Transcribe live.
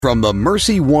From the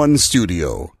Mercy One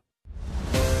studio,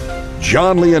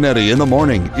 John Leonetti in the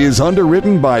Morning is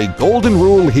underwritten by Golden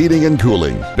Rule Heating and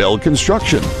Cooling, Bell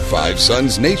Construction, Five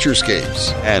Sons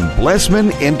Naturescapes, and Blessman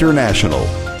International.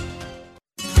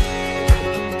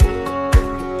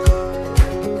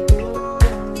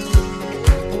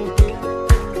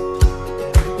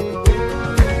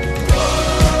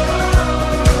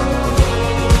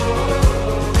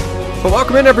 Well,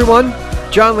 welcome in, everyone.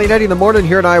 John Leonetti in the Morning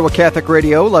here at Iowa Catholic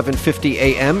Radio, 1150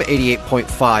 AM, 88.5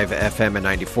 FM, and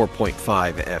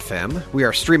 94.5 FM. We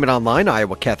are streaming online,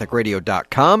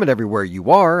 iowacatholicradio.com, and everywhere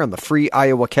you are on the free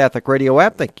Iowa Catholic Radio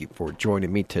app. Thank you for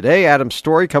joining me today. Adam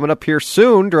Story coming up here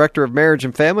soon, Director of Marriage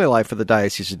and Family Life for the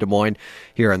Diocese of Des Moines,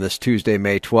 here on this Tuesday,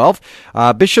 May 12th.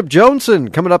 Bishop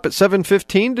Joensen coming up at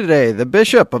 7:15 today, the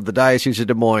Bishop of the Diocese of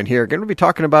Des Moines here. Going to be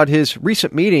talking about his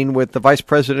recent meeting with the Vice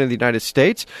President of the United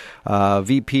States,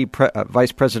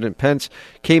 Vice President Pence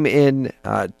came in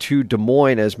to Des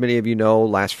Moines, as many of you know,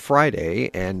 last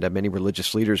Friday, and many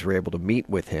religious leaders were able to meet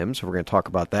with him. So we're going to talk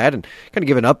about that and kind of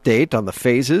give an update on the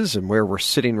phases and where we're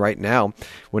sitting right now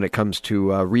when it comes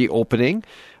to reopening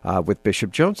with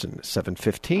Bishop Joensen,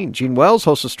 7:15. Gene Wells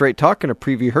hosts a Straight Talk and a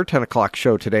preview her 10 o'clock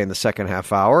show today in the second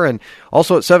half hour. And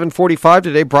also at 7:45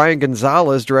 today, Brian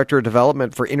Gonzalez, Director of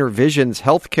Development for Intervisions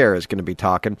Healthcare, is going to be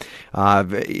talking.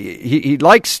 He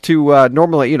likes to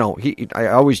normally, you know, I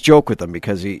always joke with him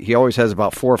because he always has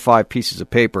about 4 or 5 pieces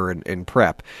of paper in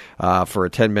prep for a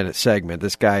 10-minute segment.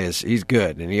 This guy he's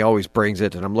good, and he always brings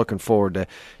it, and I'm looking forward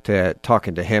to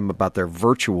talking to him about their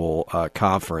virtual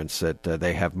conference that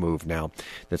they have moved now.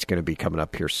 That's going to be coming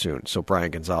up here soon. So Brian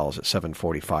Gonzalez at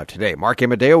 7:45 today. Mark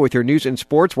Amadeo with your news and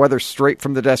sports. Weather straight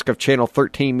from the desk of Channel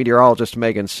 13 meteorologist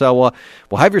Megan Selwa.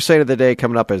 We'll have your Saint of the Day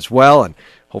coming up as well, and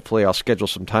hopefully I'll schedule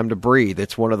some time to breathe.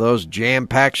 It's one of those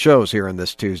jam-packed shows here on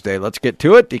this Tuesday. Let's get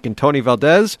to it. Deacon Tony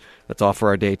Valdez, let's offer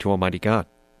our day to Almighty God.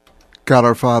 God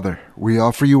our Father, we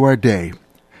offer you our day.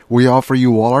 We offer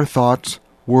you all our thoughts,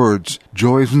 words,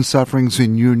 joys, and sufferings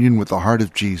in union with the heart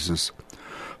of Jesus.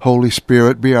 Holy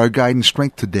Spirit, be our guide and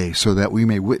strength today so that we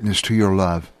may witness to your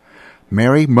love.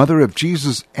 Mary, Mother of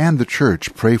Jesus and the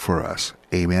Church, pray for us.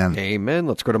 Amen. Amen.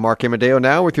 Let's go to Mark Amadeo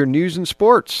now with your news and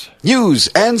sports. News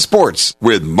and sports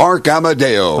with Mark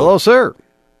Amadeo. Hello, sir.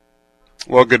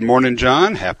 Well, good morning,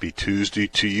 John. Happy Tuesday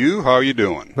to you. How are you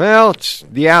doing? Well, it's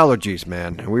the allergies,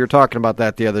 man. We were talking about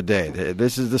that the other day.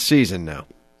 This is the season now.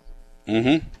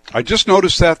 Mm-hmm. I just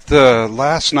noticed that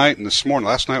last night and this morning.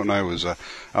 Last night when I was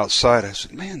outside, I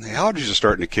said, man, the allergies are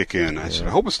starting to kick in. I said, I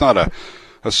hope it's not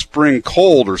a spring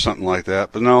cold or something like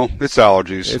that. But no, it's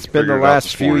allergies. It's been the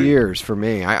last few years for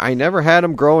me. I never had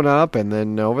them growing up, and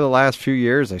then over the last few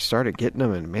years, I started getting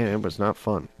them, and man, it was not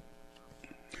fun.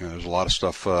 Yeah, there's a lot of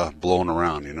stuff blowing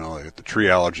around, you know, like the tree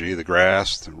allergy, the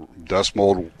grass, the dust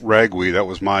mold, ragweed. That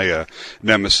was my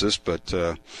nemesis, but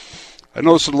I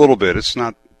noticed it a little bit. It's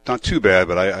not too bad,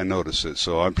 but I notice it.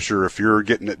 So I'm sure if you're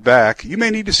getting it back, you may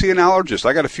need to see an allergist.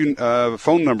 I got a few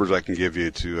phone numbers I can give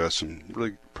you to some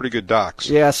really pretty good docs.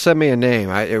 Yeah, send me a name.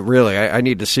 I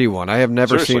need to see one. I have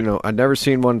never Seriously. I've never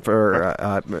seen one for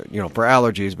for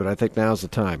allergies, but I think now's the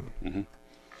time. Mm-hmm.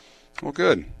 Well,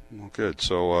 good.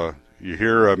 So you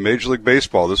hear Major League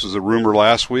Baseball. This was a rumor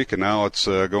last week, and now it's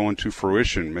going to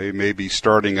fruition. May be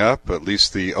starting up. At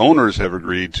least the owners have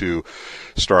agreed to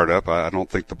start up. I don't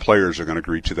think the players are going to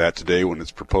agree to that today when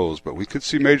it's proposed, but we could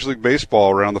see Major League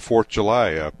Baseball around the 4th of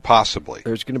July, possibly.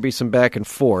 There's going to be some back and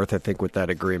forth, I think, with that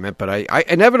agreement, but I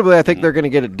inevitably think they're going to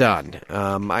get it done.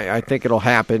 I think it'll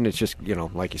happen. It's just,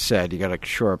 like you said, you got to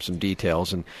shore up some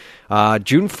details. And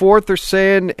June 4th, they're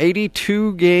saying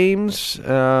 82 games. It's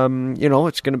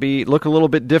going to look a little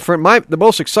bit different. The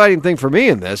most exciting thing for me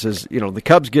in this is, the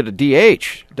Cubs get a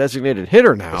DH, designated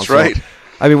hitter now. That's right.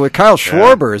 I mean, with Kyle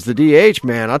Schwarber as the DH,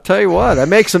 man, I'll tell you what, that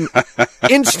makes him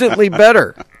instantly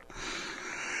better.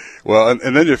 Well,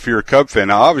 and then if you're a Cub fan,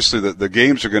 now obviously the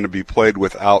games are going to be played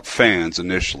without fans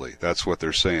initially. That's what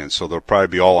they're saying. So they'll probably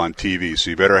be all on TV.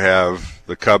 So you better have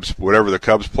the Cubs, whatever the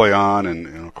Cubs play on. And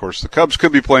of course, the Cubs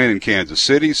could be playing in Kansas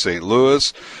City, St.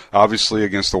 Louis, obviously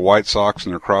against the White Sox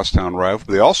and their crosstown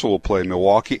rival. They also will play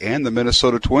Milwaukee and the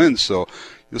Minnesota Twins. So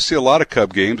you'll see a lot of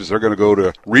Cub games as they're going to go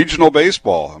to regional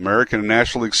baseball. American and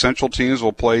National League Central teams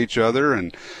will play each other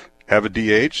and have a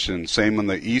DH, and same on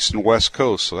the East and West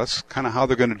Coast. So that's kind of how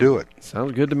they're going to do it.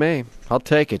 Sounds good to me. I'll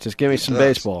take it. Just give me some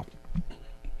baseball.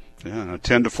 Yeah, a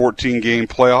 10 to 14 game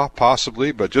playoff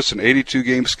possibly, but just an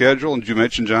 82-game schedule. And you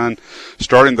mentioned, John,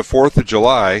 starting the 4th of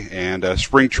July and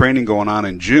spring training going on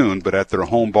in June, but at their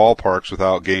home ballparks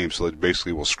without games. So they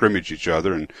basically will scrimmage each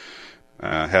other. And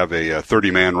have a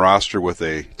 30-man roster with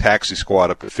a taxi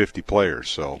squad up at 50 players.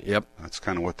 So Yep. that's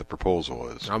kind of what the proposal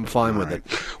is. I'm fine with it.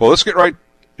 Well, let's get right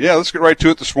to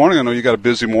it this morning. I know you got a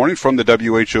busy morning. From the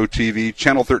WHO-TV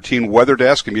Channel 13 Weather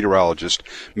Desk and meteorologist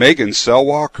Megan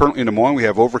Selwa. Currently in Des Moines, we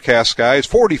have overcast skies,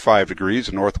 45 degrees,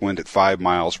 a north wind at 5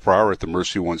 miles per hour at the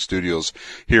Mercy One Studios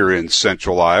here in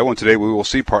central Iowa. And today we will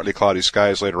see partly cloudy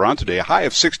skies later on today. A high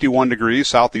of 61 degrees,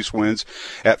 southeast winds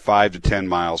at 5 to 10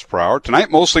 miles per hour.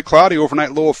 Tonight, mostly cloudy,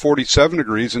 overnight low of 47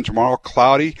 degrees, and tomorrow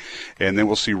cloudy. And then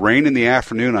we'll see rain in the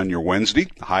afternoon on your Wednesday,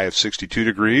 a high of 62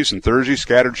 degrees. And Thursday,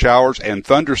 scattered showers and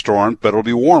thunderstorms, but it'll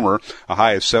be warmer, a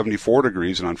high of 74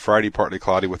 degrees, and on Friday, partly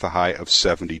cloudy with a high of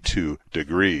 72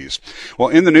 degrees. Well,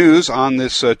 in the news on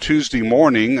this Tuesday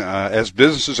morning, as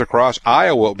businesses across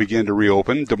Iowa will begin to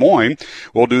reopen, Des Moines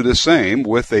will do the same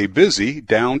with a busy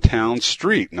downtown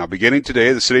street. Now, beginning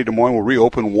today, the city of Des Moines will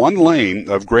reopen one lane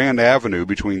of Grand Avenue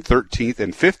between 13th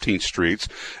and 15th Streets,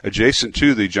 adjacent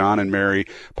to the John and Mary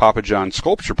Papa John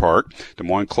Sculpture Park. Des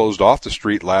Moines closed off the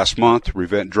street last month to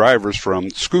prevent drivers from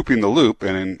scooping the loop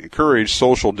and encourage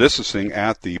social distancing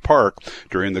at the park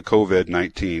during the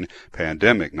COVID-19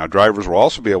 pandemic. Now, drivers will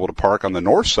also be able to park on the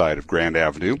north side of Grand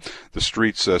Avenue. The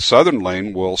street's southern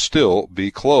lane will still be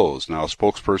closed. Now, a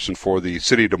spokesperson for the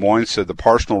city of Des Moines said the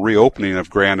partial reopening of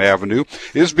Grand Avenue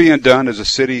is being done as the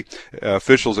city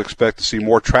officials expect to see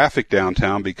more traffic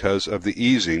downtown because of the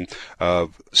easing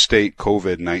of state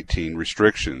COVID-19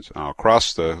 restrictions. Now,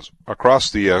 across the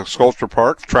Sculpture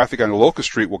Park, traffic on Locust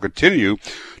Street will continue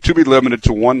to be limited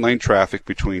to one-lane traffic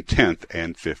between 10th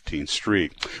and 15th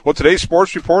Street. Well, today's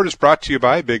sports report is brought to you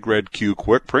by Big Red Q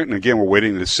Quick Print. And again, we're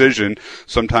waiting a decision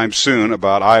sometime soon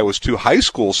about Iowa's two high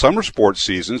school summer sports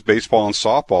seasons, baseball and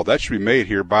softball. That should be made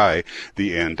here by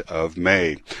the end of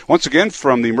May. Once again,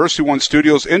 from the Mercy One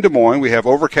Studios in Des Moines, we have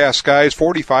overcast skies,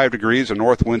 45 degrees, a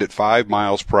north wind at 5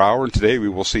 miles per hour. And today we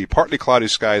will see partly cloudy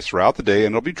skies throughout the day,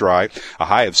 and it'll be dry, a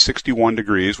high of 61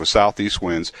 degrees with southeast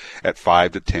winds at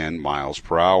 5 to 10 miles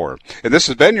per hour. And this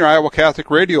has been your Iowa Catholic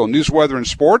Radio News, Weather, and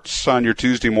Sports on your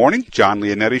Tuesday morning. John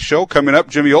Leonetti Show. Coming up,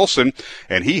 Jimmy Olson,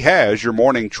 and he has your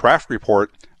morning traffic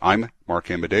report. I'm Mark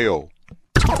Amadeo.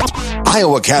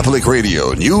 Iowa Catholic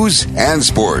Radio News and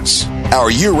Sports.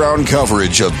 Our year-round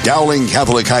coverage of Dowling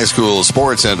Catholic High School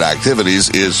sports and activities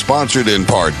is sponsored in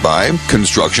part by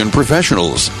Construction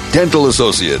Professionals, Dental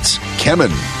Associates,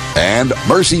 Kemen, and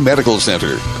Mercy Medical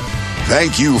Center.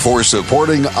 Thank you for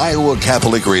supporting Iowa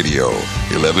Catholic Radio,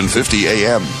 1150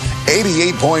 AM,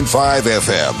 88.5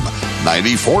 FM,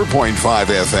 94.5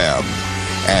 FM,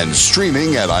 and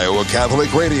streaming at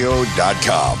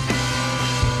iowacatholicradio.com.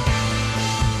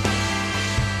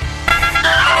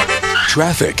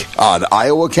 Traffic on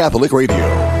Iowa Catholic Radio.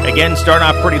 Again, starting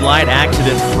off pretty light,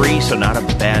 accident-free, so not a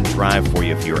bad drive for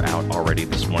you if you're out already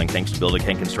this morning. Thanks to Builder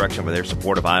Ken Construction for their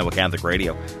support of Iowa Catholic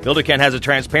Radio. Builder Ken has a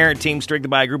transparent team strengthened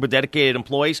by a group of dedicated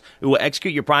employees who will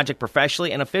execute your project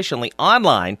professionally and efficiently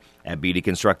online at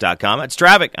bdconstruct.com. It's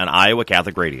traffic on Iowa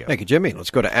Catholic Radio. Thank you, Jimmy. Let's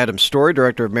go to Adam Story,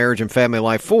 Director of Marriage and Family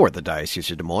Life for the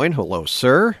Diocese of Des Moines. Hello,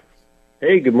 sir.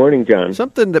 Hey, good morning, John.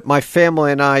 Something that my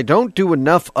family and I don't do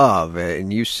enough of,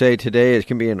 and you say today it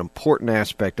can be an important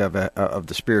aspect of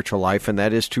the spiritual life, and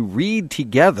that is to read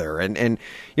together, and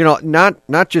you know,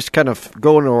 not just kind of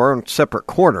go into our own separate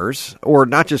corners, or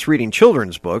not just reading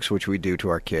children's books, which we do to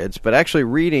our kids, but actually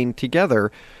reading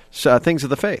together things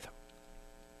of the faith.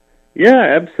 Yeah,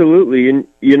 absolutely. And,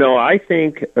 you know, I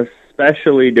think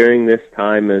especially during this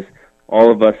time, as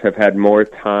all of us have had more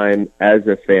time as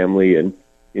a family, and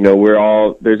you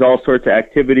know, there's all sorts of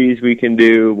activities we can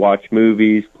do, watch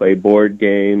movies, play board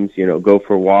games, you know, go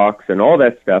for walks and all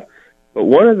that stuff. But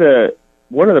one of the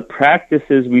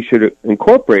practices we should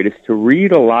incorporate is to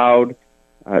read aloud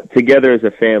together as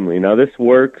a family. Now, this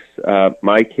works.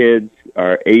 My kids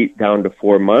are 8 down to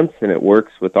 4 months, and it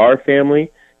works with our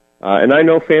family. And I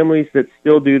know families that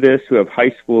still do this who have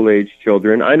high school-age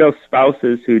children. I know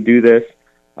spouses who do this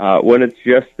when it's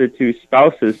just the two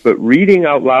spouses, but reading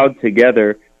out loud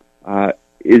together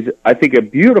is, I think, a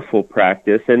beautiful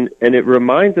practice, and it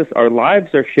reminds us our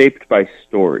lives are shaped by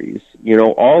stories. You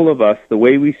know, all of us, the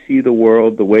way we see the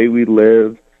world, the way we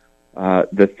live,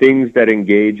 the things that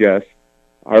engage us,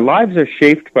 our lives are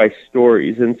shaped by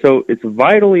stories, and so it's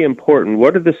vitally important.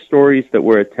 What are the stories that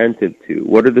we're attentive to?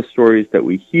 What are the stories that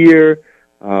we hear?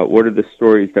 What are the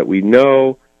stories that we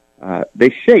know? They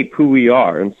shape who we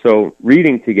are, and so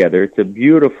reading together, it's a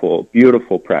beautiful,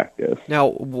 beautiful practice. Now,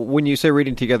 when you say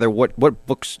reading together, what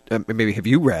books maybe have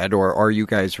you read, or are you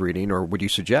guys reading, or would you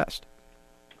suggest?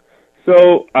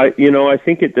 So, I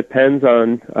think it depends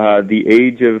on the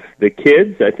age of the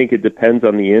kids. I think it depends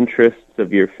on the interests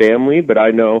of your family, but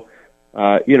I know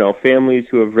families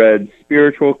who have read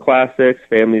spiritual classics,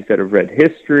 families that have read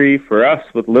history. For us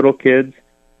with little kids,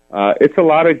 it's a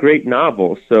lot of great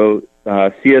novels. So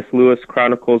C.S. Lewis,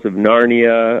 Chronicles of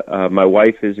Narnia. My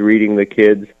wife is reading the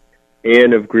kids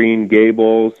Anne of Green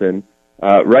Gables, and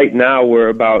right now we're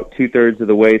about 2/3 of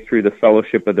the way through the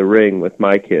Fellowship of the Ring with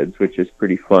my kids, which is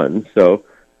pretty fun. So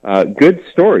good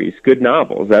stories, good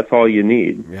novels. That's all you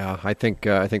need. Yeah, I think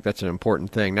that's an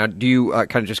important thing. Now, do you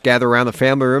kind of just gather around the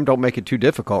family room? Don't make it too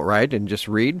difficult, right? And just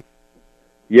read?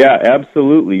 Yeah,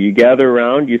 absolutely. You gather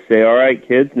around, you say, all right,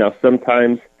 kids. Now,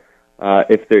 sometimes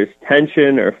if there's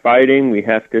tension or fighting, we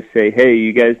have to say, hey,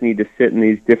 you guys need to sit in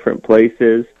these different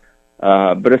places.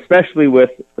 But especially with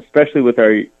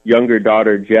our younger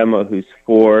daughter, Gemma, who's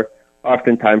 4,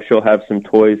 oftentimes she'll have some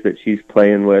toys that she's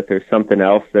playing with or something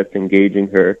else that's engaging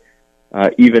her,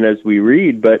 even as we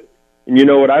read. But,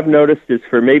 what I've noticed is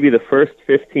for maybe the first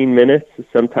 15 minutes,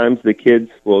 sometimes the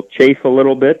kids will chafe a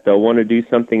little bit. They'll want to do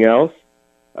something else.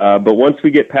 But once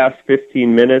we get past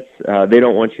 15 minutes, they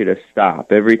don't want you to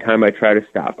stop. Every time I try to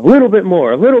stop, a little bit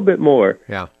more.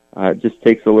 Yeah. It just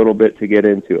takes a little bit to get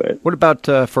into it. What about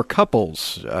for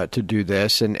couples to do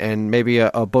this, and maybe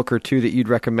a book or two that you'd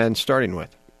recommend starting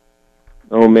with?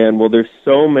 Oh man, well, there's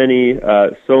so many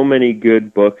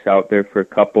good books out there for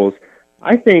couples.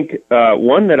 I think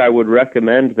one that I would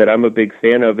recommend that I'm a big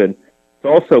fan of, and it's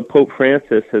also Pope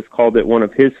Francis has called it one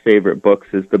of his favorite books,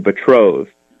 is The Betrothed,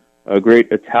 a great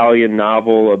Italian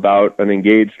novel about an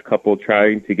engaged couple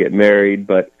trying to get married.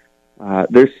 But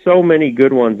there's so many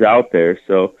good ones out there,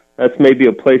 so that's maybe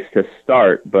a place to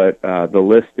start, but the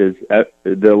list is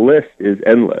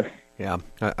endless. Yeah,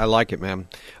 I like it, man.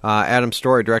 Adam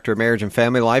Story, Director of Marriage and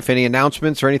Family Life. Any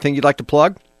announcements or anything you'd like to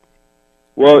plug?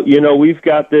 Well, we've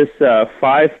got this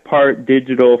 5-part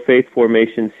digital faith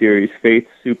formation series, Faith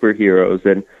Superheroes,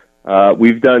 and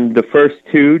we've done the first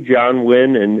 2. John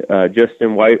Wynn and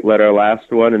Justin White led our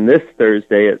last one, and this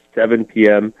Thursday at 7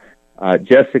 p.m.,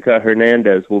 Jessica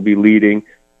Hernandez will be leading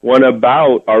one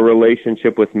about our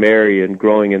relationship with Mary and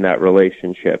growing in that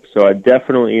relationship. So I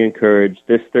definitely encourage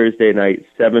this Thursday night,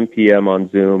 7 p.m. on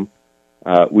Zoom.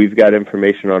 We've got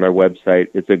information on our website.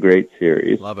 It's a great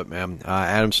series. Love it, man.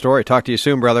 Adam Story, talk to you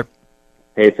soon, brother.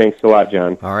 Hey, thanks a lot,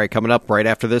 John. All right, coming up right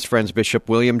after this, friends, Bishop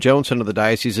William Johnson of the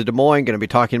Diocese of Des Moines going to be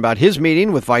talking about his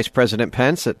meeting with Vice President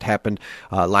Pence that happened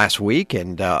last week,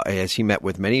 and as he met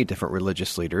with many different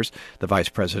religious leaders, the Vice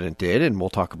President did, and we'll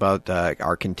talk about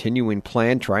our continuing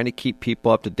plan, trying to keep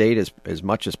people up to date as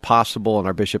much as possible, and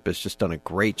our Bishop has just done a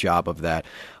great job of that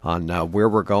on where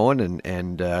we're going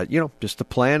and just the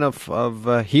plan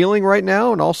of healing right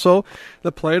now, and also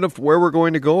the plan of where we're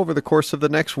going to go over the course of the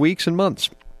next weeks and months.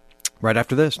 Right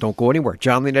after this, don't go anywhere.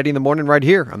 John Leonetti in the morning right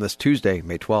here on this Tuesday,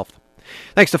 May 12th.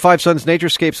 Thanks to Five Sons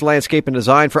Naturescapes Landscape and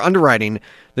Design for underwriting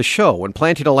the show. When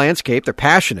planting a landscape, they're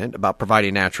passionate about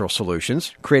providing natural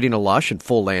solutions, creating a lush and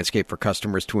full landscape for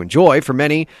customers to enjoy for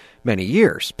many, many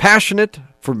years. Passionate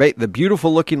for the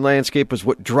beautiful-looking landscape is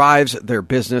what drives their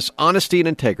business. Honesty and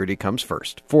integrity comes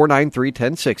first.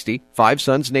 493-1060,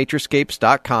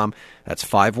 FiveSonsNaturescapes.com. That's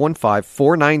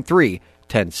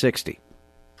 515-493-1060.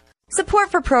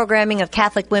 Support for programming of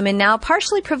Catholic Women Now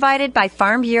partially provided by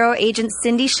Farm Bureau agent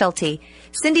Cindy Schulte.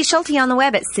 Cindy Schulte on the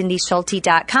web at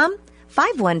cindyschulte.com,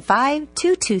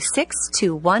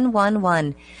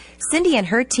 515-226-2111. Cindy and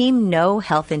her team know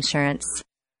health insurance.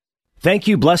 Thank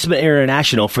you, Blessman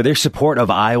International, for their support of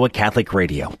Iowa Catholic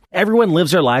Radio. Everyone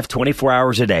lives their life 24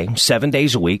 hours a day, 7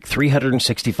 days a week,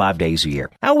 365 days a year.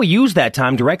 How we use that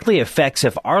time directly affects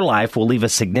if our life will leave a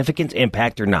significant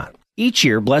impact or not. Each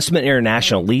year, Blessman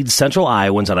International leads Central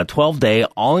Iowans on a 12-day,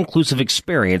 all-inclusive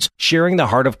experience sharing the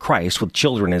heart of Christ with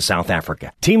children in South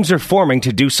Africa. Teams are forming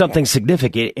to do something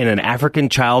significant in an African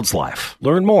child's life.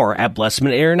 Learn more at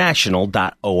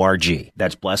blessmaninternational.org.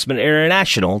 That's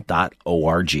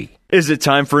blessmaninternational.org. Is it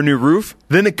time for a new roof?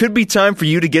 Then it could be time for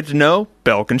you to get to know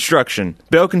Bell Construction.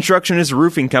 Bell Construction is a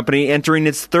roofing company entering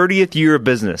its 30th year of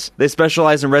business. They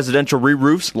specialize in residential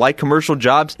re-roofs, light commercial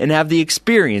jobs, and have the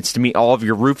experience to meet all of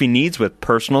your roofing needs with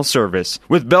personal service.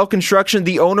 With Bell Construction,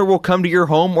 the owner will come to your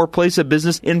home or place of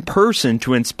business in person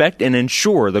to inspect and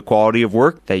ensure the quality of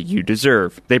work that you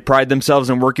deserve. They pride themselves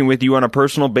in working with you on a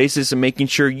personal basis and making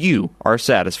sure you are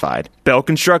satisfied. Bell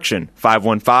Construction,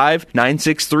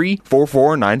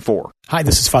 515-963-4494. Hi,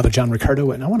 this is Father John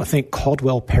Riccardo, and I want to thank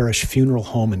Caldwell Parish Funeral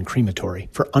Home and Crematory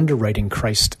for underwriting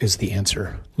Christ is the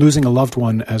Answer. Losing a loved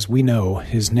one, as we know,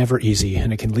 is never easy,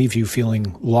 and it can leave you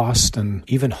feeling lost and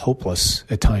even hopeless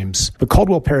at times. But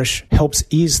Caldwell Parish helps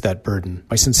ease that burden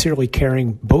by sincerely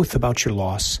caring both about your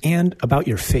loss and about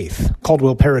your faith.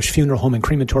 Caldwell Parish Funeral Home and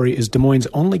Crematory is Des Moines'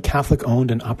 only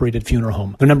Catholic-owned and operated funeral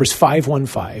home. Their number is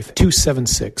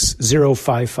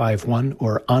 515-276-0551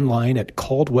 or online at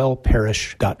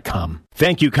caldwellparish.com.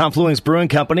 Thank you, Confluence Brewing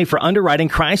Company, for underwriting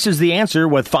Christ is the Answer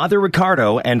with Father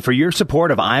Riccardo and for your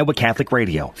support of Iowa Catholic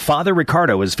Radio. Father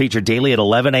Riccardo is featured daily at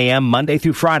 11 a.m. Monday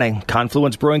through Friday.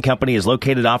 Confluence Brewing Company is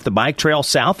located off the bike trail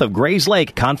south of Grays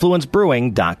Lake.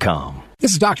 ConfluenceBrewing.com.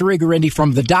 This is Dr. Ray Guarendi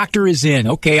from The Doctor Is In.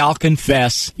 Okay, I'll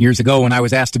confess. Years ago when I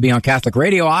was asked to be on Catholic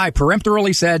Radio, I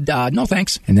peremptorily said, no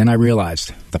thanks. And then I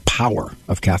realized the power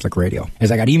of Catholic Radio.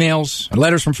 As I got emails and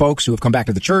letters from folks who have come back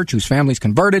to the church, whose families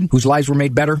converted, whose lives were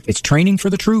made better. It's training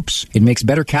for the troops. It makes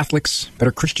better Catholics,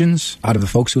 better Christians out of the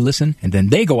folks who listen, and then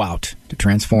they go out to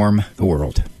transform the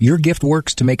world. Your gift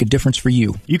works to make a difference for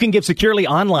you. You can give securely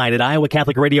online at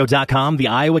iowacatholicradio.com, the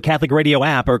Iowa Catholic Radio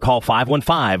app, or call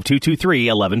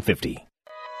 515-223-1150.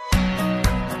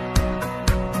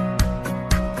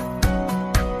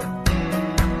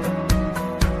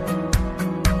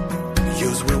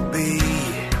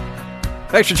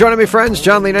 Thanks for joining me, friends.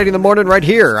 John Leonetti in the morning right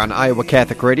here on Iowa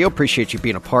Catholic Radio. Appreciate you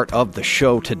being a part of the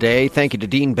show today. Thank you to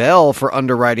Dean Bell for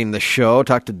underwriting the show.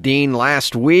 Talked to Dean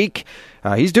last week.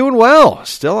 He's doing well.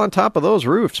 Still on top of those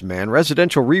roofs, man.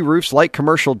 Residential re-roofs, light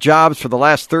commercial jobs for the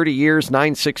last 30 years,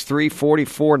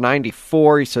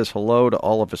 963-4494. He says hello to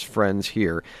all of his friends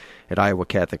here at Iowa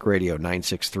Catholic Radio,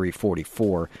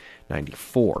 963-4494.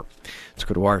 Let's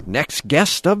go to our next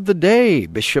guest of the day,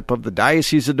 Bishop of the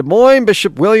Diocese of Des Moines,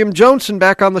 Bishop William Joensen,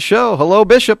 back on the show. Hello,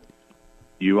 Bishop.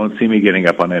 You won't see me getting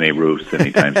up on any roofs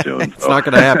anytime soon. It's not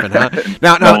going to happen, huh?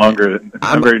 No longer.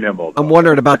 I'm very nimble. I'm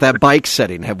wondering about that bike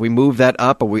setting. Have we moved that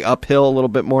up? Are we uphill a little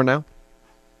bit more now?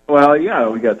 Well, yeah,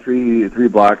 we got three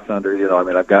blocks under.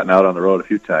 I've gotten out on the road a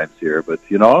few times here, but it's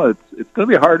going to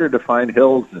be harder to find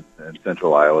hills in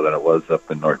central Iowa than it was up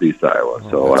in northeast Iowa.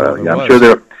 I'm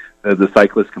sure the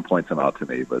cyclists can point them out to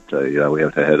me, but we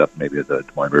have to head up maybe the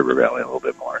Des Moines River Valley a little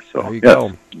bit more. So there you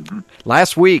go. Mm-hmm.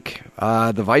 Last week,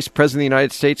 the Vice President of the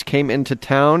United States came into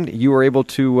town. You were able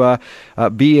to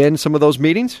be in some of those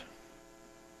meetings?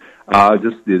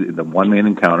 Just the one main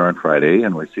encounter on Friday,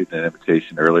 and we received an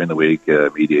invitation earlier in the week,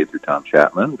 mediated through Tom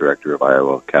Chapman, director of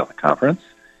Iowa Catholic Conference.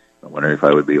 I wondered if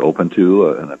I would be open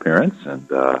to an appearance,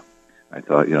 and I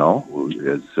thought,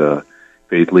 as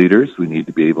faith leaders, we need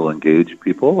to be able to engage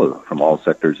people from all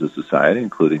sectors of society,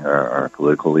 including our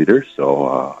political leaders. So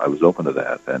I was open to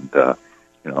that, and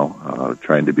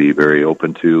trying to be very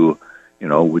open to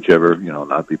whichever,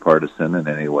 not be partisan in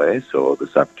any way. So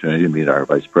this opportunity to meet our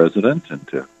vice president and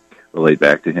to relate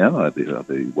back to him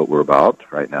what we're about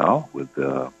right now with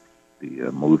the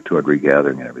move toward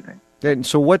regathering and everything. And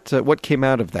so what came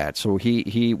out of that? So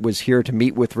he was here to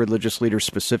meet with religious leaders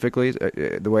specifically,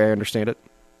 the way I understand it?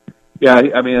 Yeah,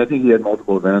 I think he had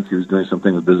multiple events. He was doing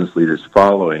something with business leaders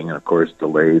following, and of course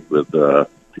delayed with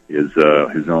his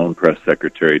own press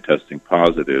secretary testing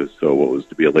positive. So what was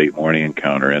to be a late morning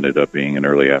encounter ended up being an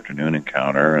early afternoon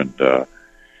encounter, and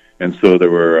so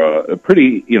there were a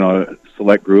pretty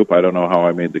select group. I don't know how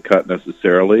I made the cut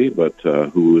necessarily, but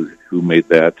who made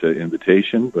that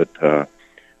invitation. But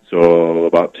so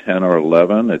about 10 or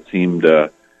 11, it seemed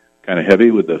kind of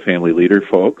heavy with the family leader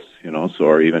folks, so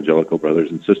our evangelical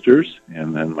brothers and sisters,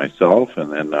 and then myself,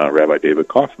 and then Rabbi David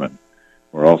Kaufman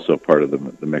were also part of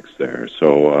the mix there.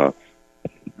 So,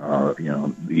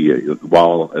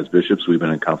 while as bishops we've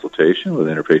been in consultation with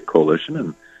Interfaith Coalition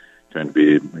and trying to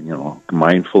be,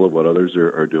 mindful of what others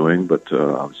are doing, but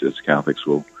obviously as Catholics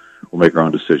we'll make our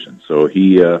own decisions. So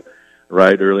he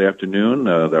arrived early afternoon.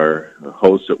 Our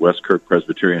hosts at Westkirk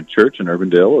Presbyterian Church in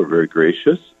Urbandale were very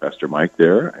gracious, Pastor Mike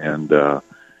there, and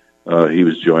he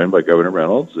was joined by Governor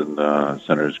Reynolds and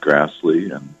Senators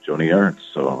Grassley and Joni Ernst.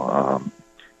 So,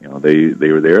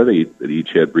 they were there. They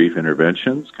each had brief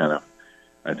interventions, kind of,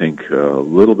 I think, a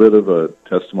little bit of a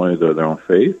testimony to their own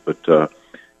faith, but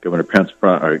Vice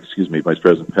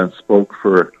President Pence spoke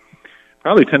for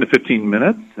probably 10 to 15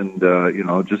 minutes and,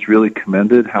 just really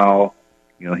commended how,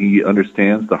 he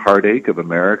understands the heartache of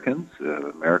Americans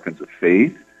of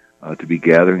faith, to be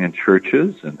gathering in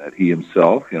churches, and that he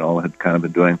himself, had kind of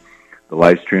been doing the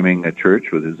live streaming at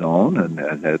church with his own and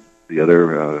had the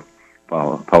other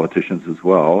politicians as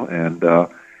well. And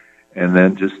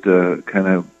then just kind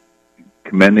of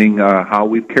commending how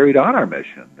we've carried on our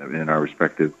mission in our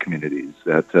respective communities,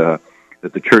 that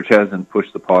that the church hasn't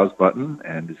pushed the pause button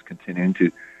and is continuing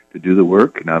to do the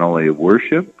work, not only of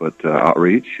worship, but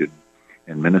outreach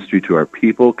and ministry to our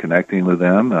people, connecting with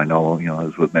them. I know,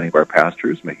 as with many of our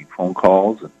pastors, making phone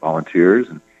calls and volunteers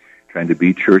and trying to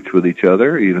be church with each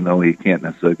other, even though he can't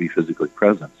necessarily be physically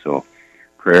present. So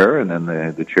prayer, and then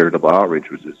the charitable outreach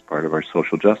was just part of our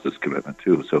social justice commitment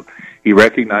too. So he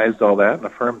recognized all that and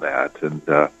affirmed that, and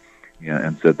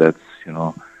said that's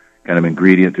kind of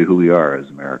ingredient to who we are as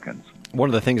Americans. One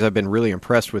of the things I've been really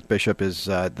impressed with, Bishop, is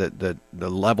the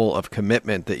level of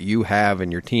commitment that you have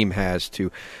and your team has to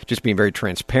just being very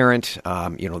transparent.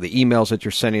 The emails that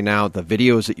you're sending out, the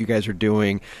videos that you guys are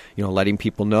doing, letting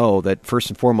people know that first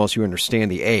and foremost you understand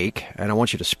the ache, and I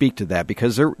want you to speak to that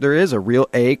because there is a real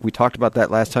ache. We talked about that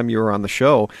last time you were on the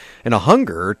show, and a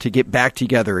hunger to get back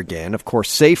together again, of course,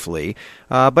 safely.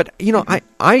 But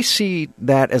I see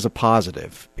that as a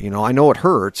positive. I know it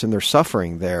hurts and there's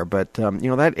suffering there, but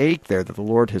that ache there that the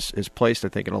Lord has placed, I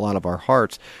think, in a lot of our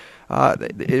hearts,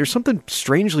 there's something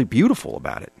strangely beautiful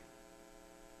about it.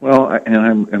 Well,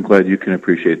 and I'm glad you can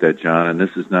appreciate that, John. And this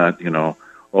is not,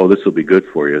 this will be good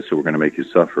for you, so we're going to make you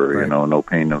suffer. Right. No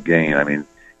pain, no gain. I mean,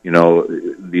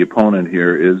 the opponent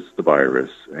here is the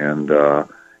virus, and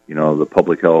the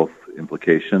public health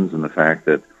implications, and the fact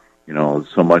that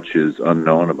so much is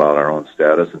unknown about our own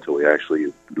status until we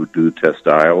actually do test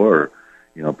Iowa or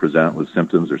present with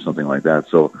symptoms or something like that.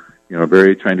 So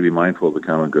very trying to be mindful of the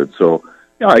common good. So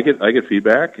I get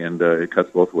feedback, and it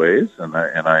cuts both ways, and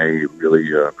I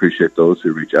really appreciate those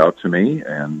who reach out to me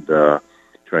and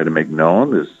try to make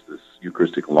known this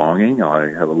Eucharistic longing. I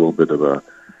have a little bit of a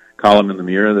column in the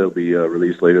Mirror that'll be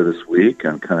released later this week,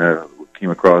 and kind of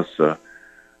came across a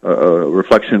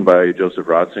reflection by Joseph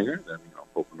Ratzinger, then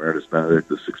Pope Emeritus Benedict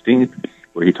XVI,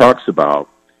 where he talks about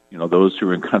those who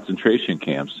were in concentration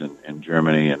camps in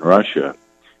Germany and Russia,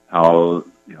 how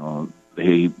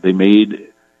they made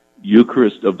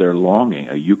Eucharist of their longing,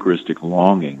 a Eucharistic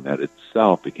longing that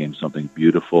itself became something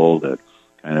beautiful that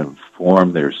kind of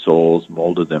formed their souls,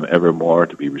 molded them ever more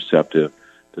to be receptive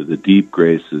to the deep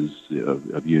graces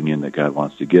of union that God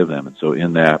wants to give them. And so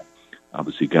in that,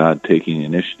 obviously God taking the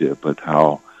initiative, but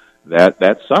how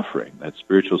that suffering, that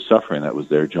spiritual suffering that was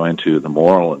there, joined to the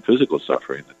moral and physical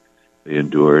suffering that they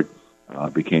endured,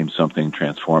 became something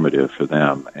transformative for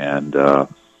them. And,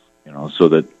 so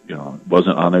that, it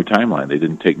wasn't on their timeline. They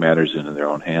didn't take matters into their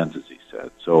own hands, as he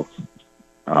said. So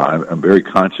I'm very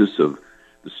conscious of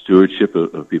the stewardship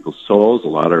of people's souls. A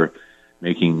lot are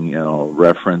making,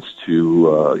 reference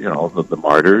to, the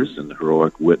martyrs and the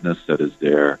heroic witness that is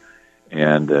there.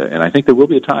 And I think there will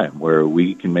be a time where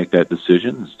we can make that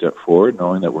decision and step forward,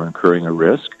 knowing that we're incurring a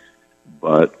risk,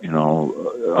 but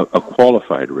a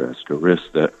qualified risk, a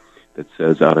risk that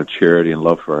says, out of charity and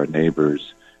love for our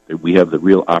neighbors, that we have the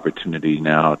real opportunity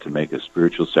now to make a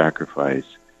spiritual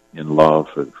sacrifice in love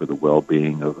for the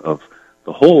well-being of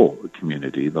the whole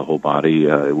community, the whole body,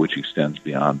 which extends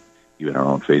beyond even our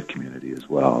own faith community as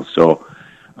well. So,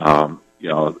 that.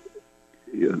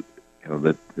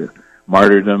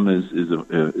 Martyrdom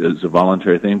is a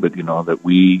voluntary thing, but that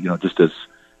we, just as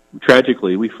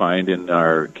tragically we find in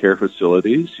our care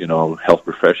facilities, health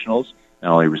professionals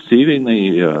not only receiving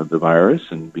the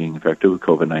virus and being infected with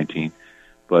COVID-19,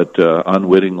 but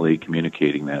unwittingly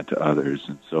communicating that to others.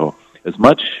 And so, as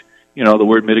much the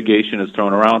word mitigation is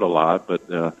thrown around a lot, but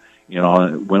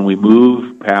when we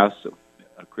move past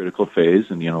a critical phase,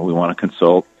 and we want to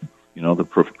consult the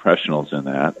professionals in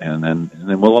that, and then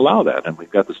we'll allow that, and we've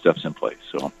got the steps in place.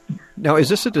 So now, is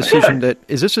this a decision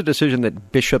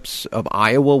that bishops of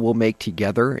Iowa will make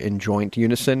together in joint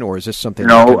unison, or is this something?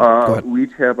 We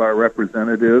each have our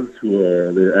representatives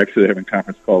who they're actually having a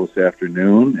conference call this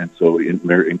afternoon, and so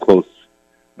they're in close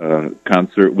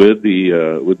concert with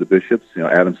the bishops.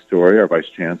 Adam Story, our vice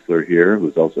chancellor here,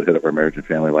 who's also head of our marriage and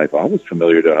family life office,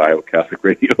 familiar to Iowa Catholic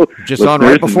Radio, just on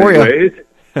right before you.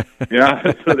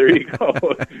 Yeah, so there you go.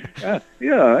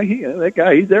 That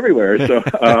guy, he's everywhere. So,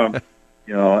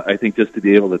 I think just to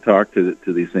be able to talk to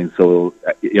these things, so,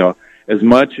 as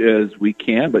much as we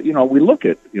can, but, we look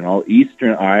at,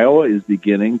 eastern Iowa is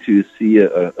beginning to see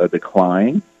a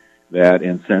decline, that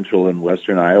in central and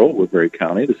western Iowa, Woodbury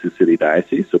County, the Sioux City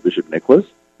Diocese, so Bishop Nicholas,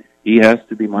 he has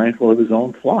to be mindful of his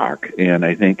own flock. And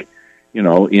I think,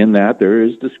 in that there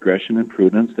is discretion and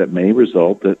prudence that may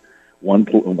result that one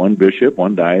bishop,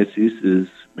 one diocese is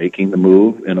making the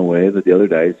move in a way that the other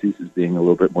diocese is being a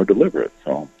little bit more deliberate.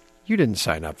 So you didn't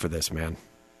sign up for this, man.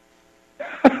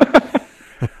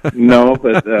 No,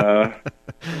 but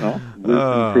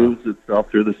wisdom proves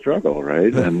itself through the struggle,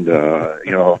 right? And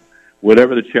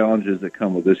whatever the challenges that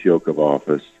come with this yoke of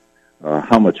office,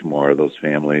 how much more those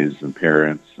families and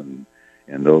parents and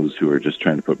and those who are just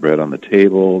trying to put bread on the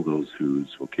table, those whose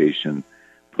vocation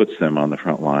puts them on the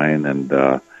front line. And,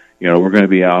 we're going to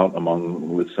be out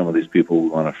with some of these people who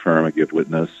want to affirm and give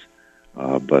witness.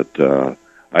 But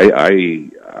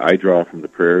I draw from the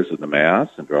prayers of the Mass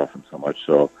and draw from so much.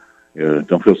 So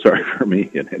don't feel sorry for me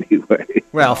in any way.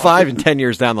 Well, 5 and 10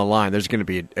 years down the line, there's going to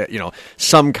be,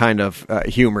 some kind of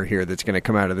humor here that's going to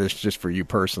come out of this just for you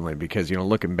personally, because,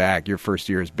 looking back, your first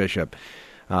year as bishop,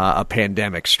 a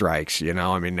pandemic strikes,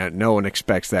 no one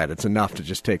expects that. It's enough to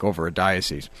just take over a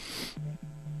diocese.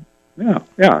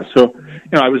 Yeah. So,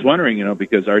 I was wondering,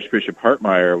 because Archbishop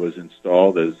Hartmeyer was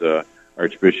installed as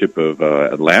Archbishop of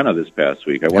Atlanta this past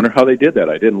week. I wonder how they did that.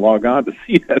 I didn't log on to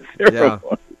see that ceremony.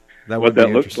 Yeah. What that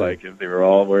looks like, if they were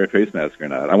all wearing face masks or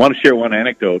not. I want to share one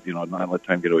anecdote, not let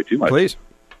time get away too much. Please.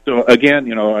 So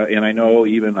again, and I know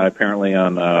even apparently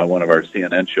on one of our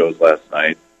CNN shows last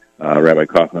night, Rabbi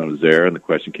Kaufman was there, and the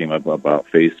question came up about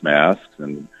face masks.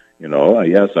 And,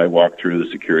 yes, I walked through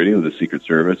the security of the Secret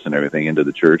Service and everything into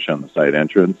the church on the side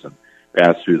entrance and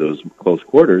passed through those close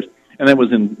quarters. And that was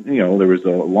there was a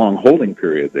long holding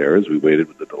period there as we waited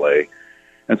with the delay.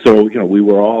 And so, we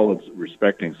were all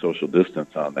respecting social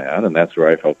distance on that, and that's where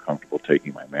I felt comfortable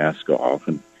taking my mask off.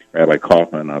 And Rabbi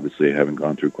Kaufman, obviously having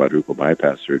gone through quadruple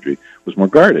bypass surgery, was more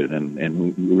guarded,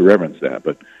 and we reverence that.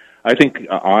 But I think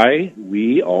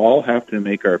we all have to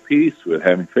make our peace with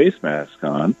having face masks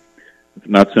on,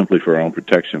 not simply for our own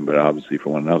protection, but obviously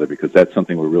for one another, because that's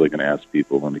something we're really going to ask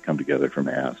people when they come together for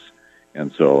Mass.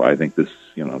 And so I think this,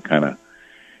 kind of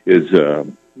is a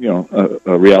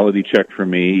reality check for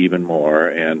me even more,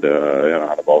 and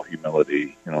out of all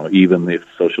humility, even if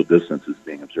social distance is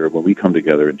being observed, when we come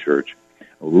together in church,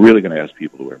 we're really going to ask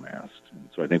people to wear masks. And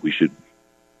so I think we should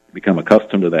become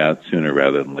accustomed to that sooner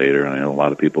rather than later. And I know a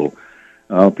lot of people,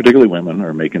 particularly women,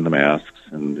 are making the masks,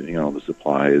 and the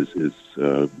supply is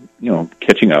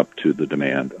catching up to the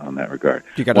demand on that regard.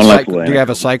 Do you have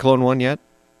a cyclone one yet?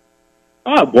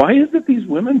 Why is it these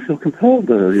women feel compelled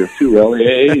to, Sue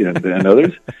Relier and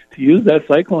others, to use that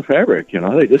cyclone fabric?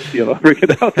 They just, bring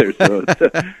it out there. So,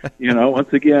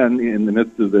 once again, in the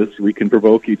midst of this, we can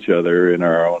provoke each other in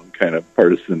our own kind of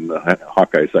partisan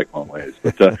Hawkeye cyclone ways.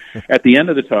 But at the end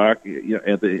of the talk,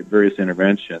 at the various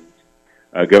interventions,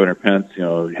 Governor Pence,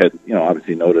 had,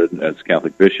 obviously noted as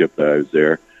Catholic bishop that I was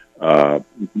there,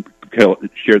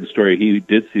 shared the story. He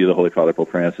did see the Holy Father Pope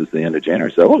Francis at the end of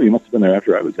January. So, you must have been there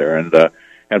after I was there. And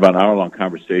had about an hour-long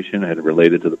conversation. Had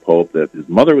related to the Pope that his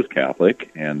mother was Catholic,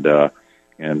 and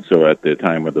so at the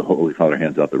time when the Holy Father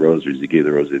hands out the rosaries, he gave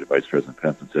the rosary to Vice President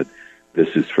Pence and said,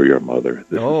 "This is for your mother.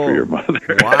 This is for your mother."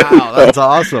 Wow, that's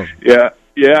awesome. Yeah.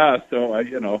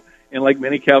 So and like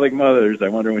many Catholic mothers, I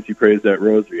wonder when she prays that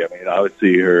rosary. I mean,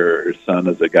 obviously her son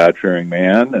is a God-fearing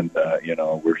man, and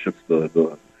worships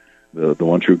the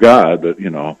one true God, but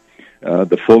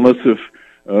the fullness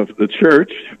of the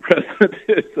church present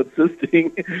is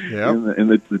subsisting in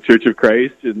the Church of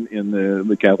Christ in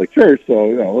the Catholic Church.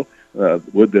 So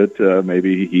would that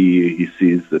maybe he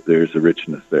sees that there's a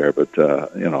richness there, but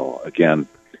again,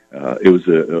 it was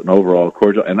an overall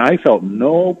cordial, and I felt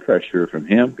no pressure from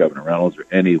him, Governor Reynolds, or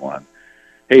anyone.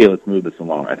 Hey, let's move this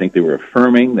along. I think they were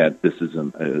affirming that this is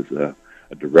a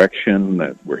direction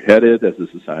that we're headed as a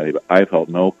society, but I felt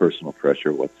no personal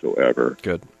pressure whatsoever.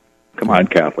 Good. Come on,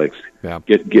 Catholics. Yeah.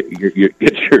 Get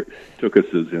your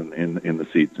tuchuses in the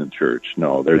seats in church.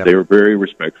 No, they were very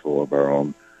respectful of our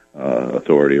own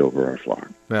authority over our flock.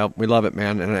 Well, we love it,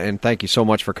 man, and thank you so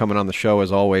much for coming on the show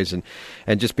as always, and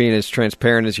just being as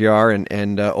transparent as you are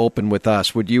and open with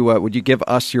us. Would you give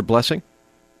us your blessing?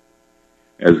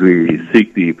 As we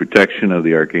seek the protection of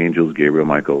the archangels Gabriel,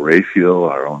 Michael, Raphael,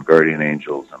 our own guardian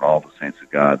angels, and all the saints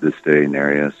of God this day,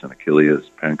 Nereus and Achilles,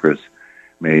 Pancras,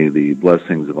 may the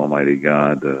blessings of Almighty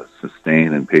God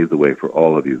sustain and pave the way for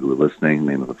all of you who are listening. In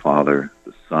the name of the Father,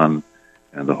 the Son,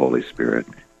 and the Holy Spirit.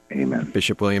 Amen.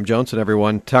 Bishop William Joensen,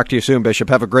 everyone. Talk to you soon, Bishop.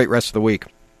 Have a great rest of the week.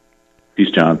 Peace,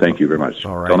 John. Thank you very much.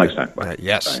 All right. Until next time.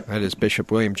 Yes, Bye. That is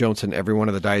Bishop William Joensen, everyone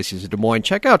of the Diocese of Des Moines.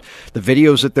 Check out the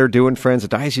videos that they're doing, friends. The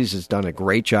Diocese has done a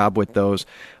great job with those,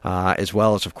 as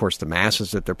well as, of course, the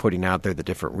masses that they're putting out there, the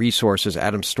different resources.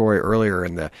 Adam's story earlier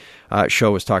in the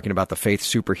show was talking about the faith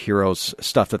superheroes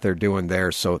stuff that they're doing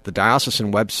there. So the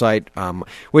diocesan website,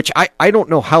 which I don't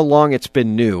know how long it's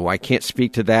been new. I can't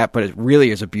speak to that, but it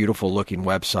really is a beautiful-looking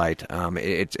website.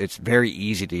 It's very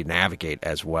easy to navigate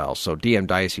as well. So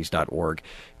dmdiocese.org.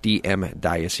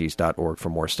 dmdiocese.org for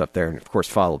more stuff there. And, of course,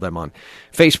 follow them on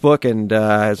Facebook and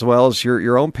as well as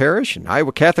your own parish and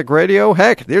Iowa Catholic Radio.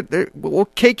 Heck, we'll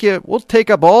take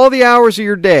up all the hours of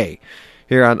your day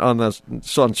here on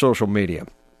social media.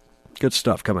 Good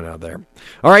stuff coming out of there.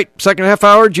 All right, second half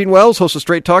hour, Gene Wells, host of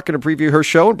Straight Talk, and a preview her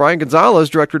show, and Brian Gonzalez,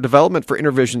 Director of Development for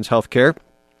Intervisions Healthcare.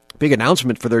 Big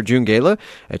announcement for their June Gala.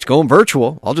 It's going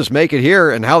virtual. I'll just make it here,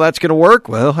 and how that's going to work,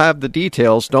 we'll have the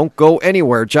details. Don't go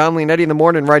anywhere. John Leonetti in the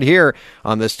morning right here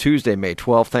on this Tuesday, May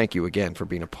 12th. Thank you again for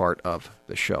being a part of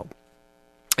the show.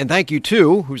 And thank you,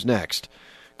 too, who's next?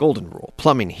 Golden Rule,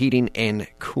 plumbing, heating, and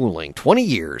cooling. 20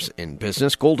 years in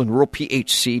business.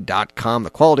 GoldenRulePHC.com. The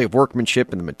quality of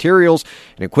workmanship and the materials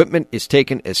and equipment is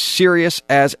taken as serious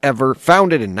as ever.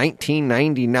 Founded in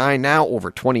 1999, now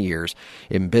over 20 years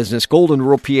in business.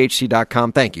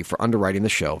 GoldenRulePHC.com. Thank you for underwriting the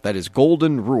show. That is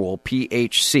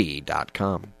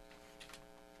GoldenRulePHC.com.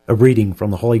 A reading from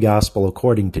the Holy Gospel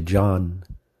according to John.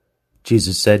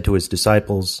 Jesus said to his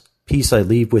disciples, "Peace I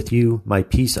leave with you, my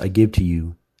peace I give to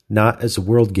you. Not as the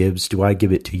world gives do I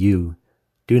give it to you.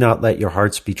 Do not let your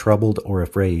hearts be troubled or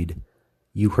afraid.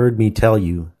 You heard me tell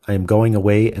you, I am going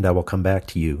away and I will come back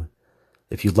to you.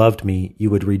 If you loved me, you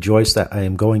would rejoice that I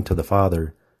am going to the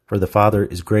Father, for the Father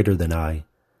is greater than I.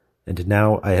 And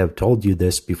now I have told you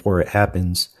this before it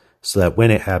happens, so that when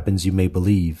it happens you may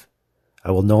believe.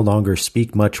 I will no longer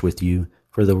speak much with you,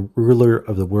 for the ruler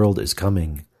of the world is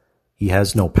coming. He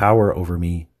has no power over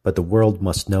me, but the world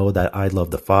must know that I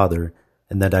love the Father,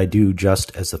 and that I do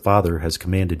just as the Father has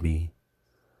commanded me."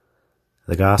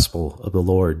 The Gospel of the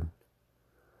Lord.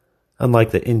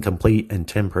 Unlike the incomplete and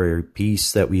temporary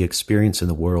peace that we experience in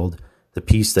the world, the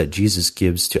peace that Jesus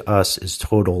gives to us is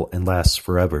total and lasts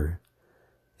forever.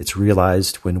 It's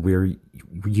realized when we're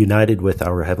united with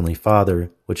our Heavenly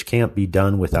Father, which can't be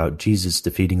done without Jesus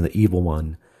defeating the evil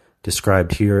one,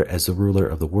 described here as the ruler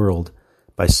of the world,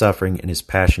 by suffering in his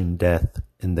passion, death,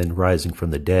 and then rising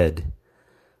from the dead.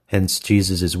 Hence,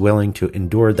 Jesus is willing to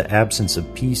endure the absence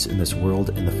of peace in this world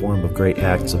in the form of great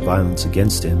acts of violence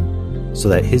against him, so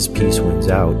that his peace wins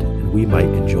out and we might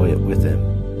enjoy it with him.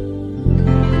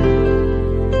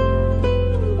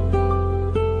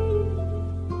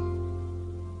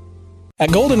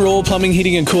 At Golden Rule Plumbing,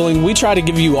 Heating, and Cooling, we try to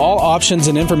give you all options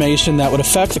and information that would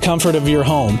affect the comfort of your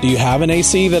home. Do you have an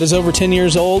AC that is over 10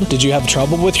 years old? Did you have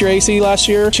trouble with your AC last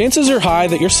year? Chances are high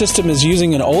that your system is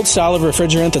using an old style of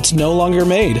refrigerant that's no longer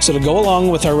made. So to go along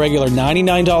with our regular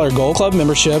 $99 Gold Club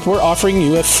membership, we're offering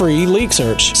you a free leak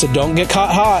search. So don't get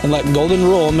caught hot and let Golden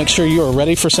Rule make sure you are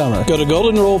ready for summer. Go to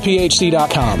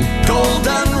GoldenRulePHC.com.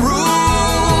 Golden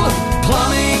Rule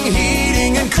Plumbing,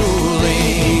 Heating, and Cooling.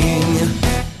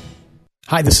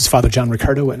 Hi, this is Father John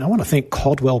Riccardo, and I want to thank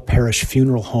Caldwell Parish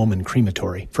Funeral Home and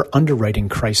Crematory for underwriting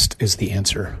Christ is the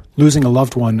Answer. Losing a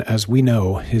loved one, as we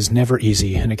know, is never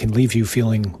easy, and it can leave you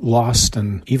feeling lost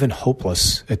and even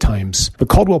hopeless at times. But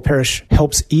Caldwell Parish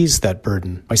helps ease that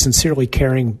burden by sincerely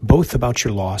caring both about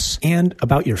your loss and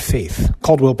about your faith.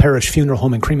 Caldwell Parish Funeral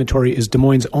Home and Crematory is Des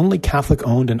Moines' only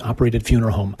Catholic-owned and operated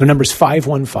funeral home. Their number is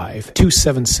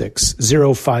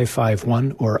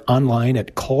 515-276-0551 or online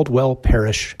at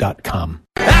caldwellparish.com.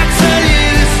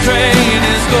 This train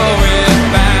is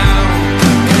going bound.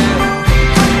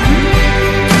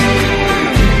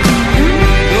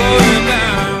 Going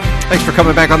bound. Thanks for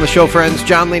coming back on the show, friends.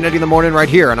 John Leonetti in the morning right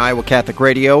here on Iowa Catholic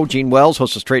Radio. Gene Wells,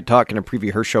 host of Straight Talk, and a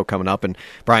preview her show coming up, and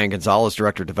Brian Gonzalez,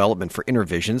 Director of Development for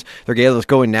Intervisions. Their gala is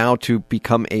going now to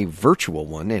become a virtual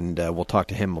one, and we'll talk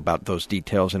to him about those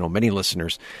details. I know many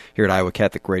listeners here at Iowa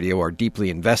Catholic Radio are deeply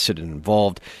invested and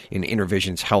involved in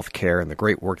Intervisions Healthcare and the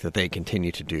great work that they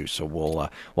continue to do. So we'll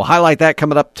highlight that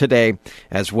coming up today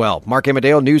as well. Mark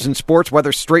Amadeo, news and sports,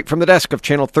 weather straight from the desk of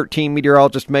Channel 13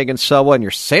 meteorologist Megan Selwa, and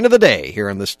your saint of the day here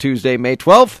on this Tuesday, May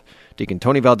 12th. Deacon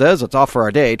Tony Valdez, let's offer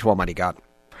our day to Almighty God.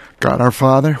 God our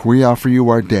Father, we offer you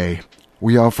our day.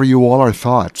 We offer you all our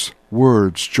thoughts,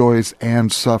 words, joys,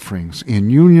 and sufferings in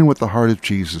union with the heart of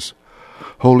Jesus.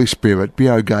 Holy Spirit, be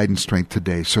our guide and strength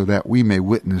today so that we may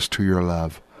witness to your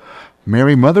love.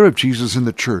 Mary, Mother of Jesus in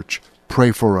the Church,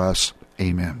 pray for us.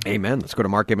 Amen. Amen. Let's go to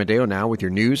Mark Amadeo now with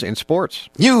your news and sports.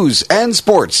 News and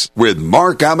sports with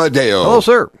Mark Amadeo. Hello,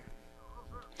 sir.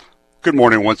 Good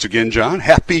morning once again, John.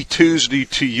 Happy Tuesday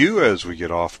to you as we get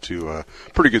off to a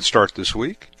pretty good start this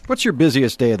week. What's your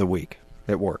busiest day of the week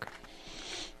at work?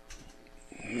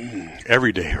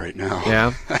 Every day right now.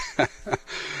 Yeah.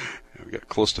 We've got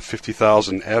close to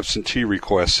 50,000 absentee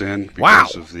requests in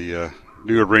because of the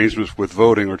new arrangements with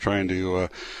voting. We're trying to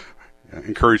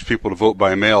encourage people to vote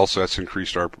by mail, so that's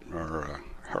increased our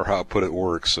output at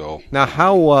work. So now,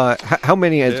 how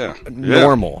many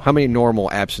normal? How many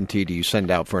normal absentee do you send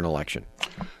out for an election?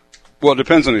 Well, it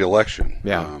depends on the election.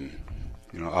 Yeah.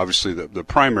 Obviously the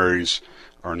primaries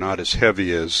are not as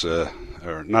heavy as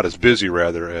or not as busy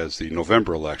rather as the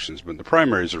November elections, but the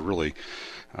primaries are really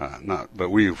not. But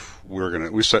we'll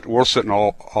set an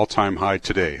all-time high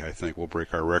today. I think we'll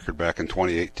break our record back in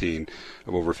 2018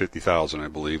 of over 50,000, I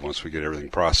believe, once we get everything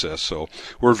processed. So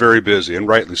we're very busy, and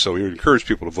rightly so. We encourage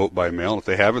people to vote by mail. If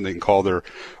they haven't, they can call their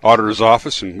auditor's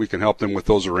office, and we can help them with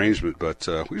those arrangements. But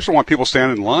we just don't want people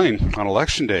standing in line on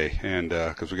Election Day, and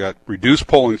because we got reduced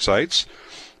polling sites.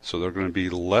 So there are going to be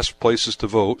less places to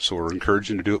vote, so we're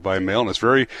encouraging to do it by mail, and it's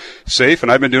very safe,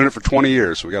 and I've been doing it for 20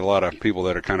 years, so we got a lot of people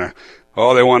that are kind of,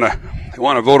 they want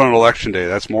to vote on Election Day.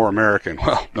 That's more American.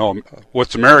 Well, no,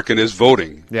 what's American is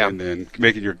voting, and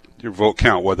making your vote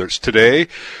count, whether it's today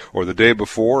or the day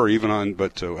before or even on,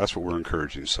 but that's what we're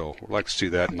encouraging, so we'd like to see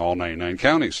that in all 99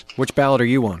 counties. Which ballot are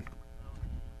you on?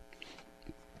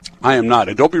 I am not,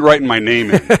 and don't be writing my name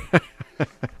in.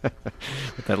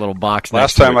 With that little box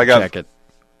Last next time to it, I got check it.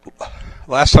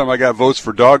 Last time I got votes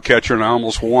for dog catcher and I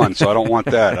almost won, so I don't want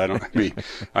that.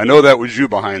 I know that was you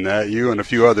behind that, you and a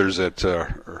few others that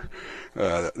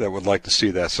that would like to see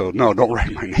that. So no, don't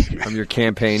write my name in. I'm your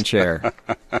campaign chair.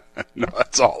 No,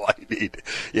 that's all I need.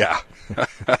 Yeah.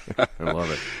 I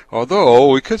love it.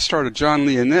 Although we could start a John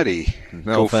Leonetti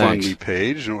No, GoFundMe thanks.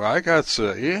 page. I got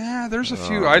there's a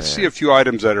few. I see a few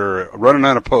items that are running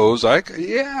unopposed. But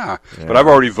I've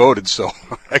already voted, so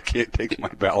I can't take my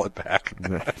ballot back.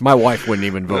 My wife wouldn't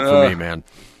even vote for me, man.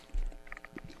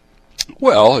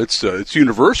 Well, it's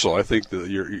universal. I think that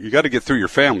you got to get through your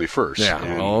family first. Yeah.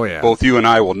 And both you and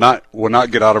I will not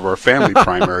get out of our family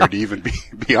primary to even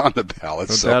be on the ballot.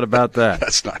 No doubt about that.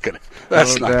 That's not going to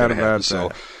happen.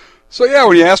 That. So yeah,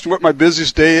 when you asked me what my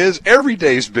busiest day is, every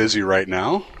day's busy right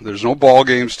now. There's no ball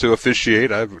games to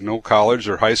officiate. I have no college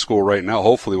or high school right now.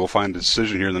 Hopefully we'll find a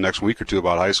decision here in the next week or two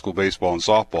about high school baseball and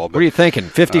softball. But, what are you thinking,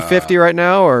 50-50 right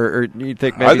now, or you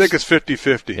think maybe... I think it's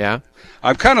 50-50. Yeah?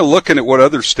 I'm kind of looking at what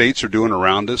other states are doing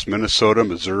around us. Minnesota,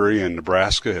 Missouri, and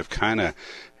Nebraska have kind of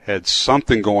had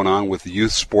something going on with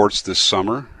youth sports this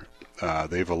summer.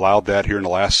 They've allowed that here in the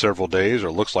last several days, or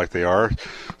it looks like they are.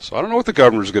 So I don't know what the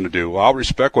governor's going to do. Well, I'll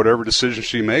respect whatever decision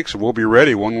she makes, and we'll be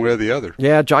ready one way or the other.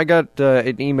 Yeah, I got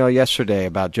an email yesterday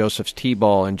about Joseph's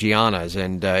T-ball and Gianna's,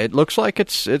 and it looks like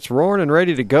it's roaring and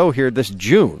ready to go here this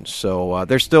June. So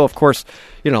they're still, of course,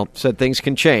 said things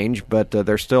can change, but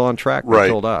they're still on track, they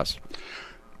told us.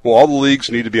 Well, all the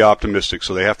leagues need to be optimistic,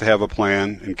 so they have to have a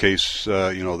plan in case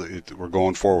we're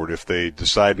going forward. If they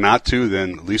decide not to,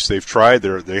 then at least they've tried.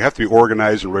 They have to be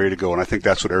organized and ready to go, and I think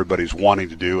that's what everybody's wanting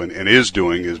to do and is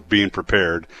doing, is being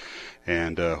prepared.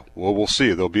 And we'll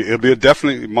see. It'll be a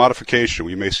definitely modification.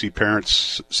 We may see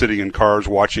parents sitting in cars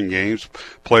watching games,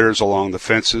 players along the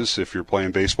fences if you're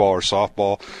playing baseball or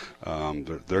softball.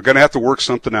 They're going to have to work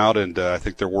something out, and I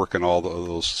think they're working all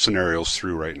those scenarios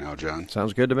through right now, John.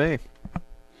 Sounds good to me.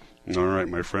 All right,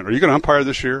 my friend. Are you going to umpire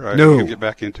this year? No. Are you going to get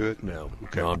back into it? No.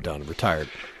 Okay. No, I'm done. Retired.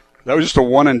 That was just a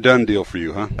one-and-done deal for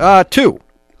you, huh? 2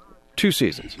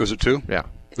 seasons. Was it 2? Yeah.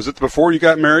 Was it before you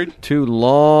got married? 2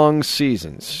 long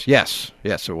seasons. Yes,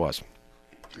 it was.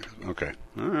 Okay.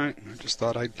 All right. I just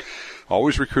thought I'd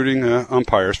always recruiting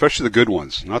umpire, especially the good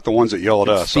ones, not the ones that yell at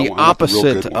us. The I want the real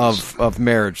opposite good ones. of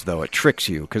marriage, though. It tricks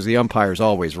you because the umpire's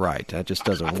always right. That just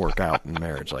doesn't work out in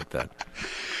marriage like that.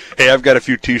 Hey, I've got a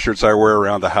few T-shirts I wear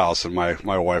around the house, and my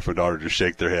wife and daughter just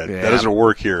shake their head. Yeah. That doesn't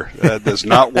work here. That does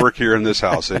not work here in this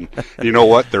house. And you know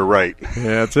what? They're right.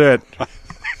 Yeah, that's it.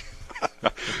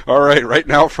 All right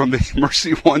now from the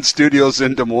Mercy One Studios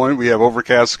in Des Moines, we have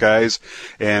overcast skies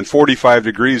and 45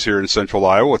 degrees here in central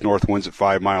Iowa with north winds at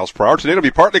 5 miles per hour. Today it'll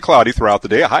be partly cloudy throughout the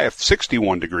day, a high of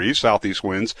 61 degrees, southeast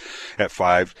winds at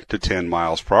 5 to 10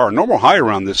 miles per hour. Normal high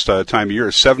around this time of year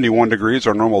is 71 degrees.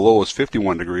 Our normal low is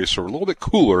 51 degrees, so we're a little bit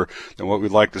cooler than what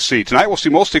we'd like to see. Tonight we'll see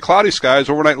mostly cloudy skies,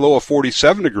 overnight low of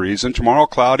 47 degrees, and tomorrow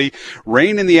cloudy,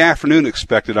 rain in the afternoon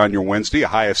expected on your Wednesday, a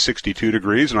high of 62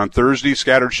 degrees, and on Thursday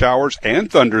scattered showers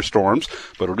and thunderstorms,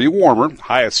 but it'll be warmer,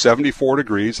 high of 74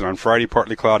 degrees, and on Friday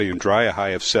partly cloudy and dry, a high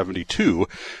of 72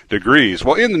 degrees.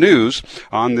 Well, in the news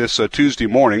on this Tuesday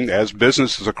morning, as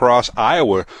businesses across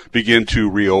Iowa begin to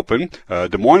reopen,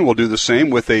 Des Moines will do the same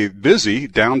with a busy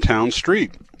downtown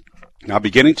street. Now,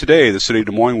 beginning today, the city of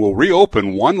Des Moines will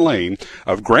reopen one lane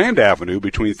of Grand Avenue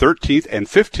between 13th and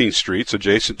 15th Streets,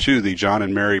 adjacent to the John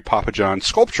and Mary Papa John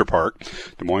Sculpture Park.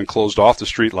 Des Moines closed off the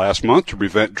street last month to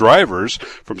prevent drivers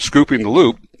from scooping the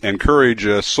loop and encourage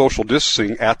social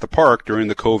distancing at the park during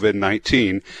the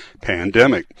COVID-19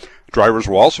 pandemic. Drivers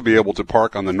will also be able to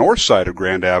park on the north side of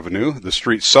Grand Avenue. The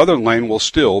street's southern lane will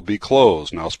still be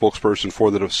closed. Now, a spokesperson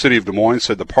for the City of Des Moines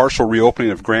said the partial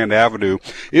reopening of Grand Avenue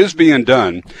is being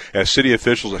done as city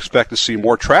officials expect to see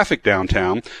more traffic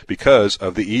downtown because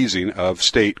of the easing of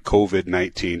state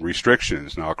COVID-19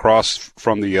 restrictions. Now, across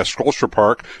from the Sculpture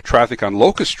Park, traffic on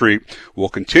Locust Street will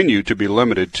continue to be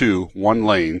limited to one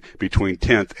lane between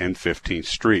 10th and 15th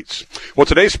Streets. Well,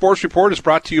 today's sports report is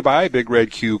brought to you by Big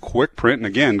Red Q Quick Print. And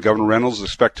again, Governor Reynolds is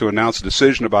expected to announce a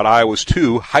decision about Iowa's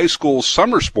 2 high school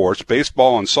summer sports,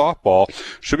 baseball and softball,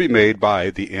 should be made by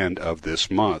the end of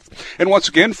this month. And once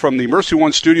again, from the Mercy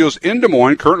One Studios in Des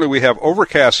Moines, currently we have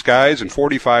overcast skies and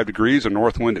 45 degrees and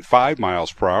north wind at 5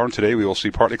 miles per hour. And today we will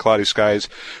see partly cloudy skies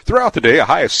throughout the day, a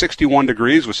high of 61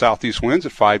 degrees with southeast winds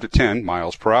at 5 to 10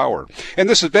 miles per hour. And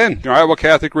this has been your Iowa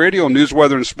Catholic Radio News,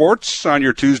 Weather, and Sports on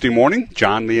your Tuesday morning,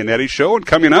 John Leonetti Show. And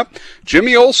coming up,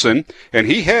 Jimmy Olsen, and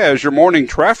he has your morning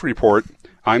traffic report.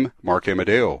 I'm Mark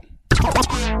Amadeo.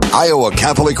 Iowa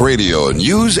Catholic Radio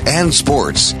News and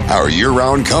Sports. Our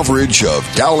year-round coverage of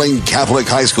Dowling Catholic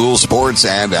High School sports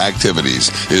and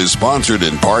activities is sponsored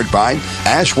in part by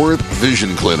Ashworth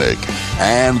Vision Clinic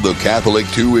and the Catholic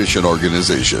Tuition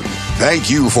Organization. Thank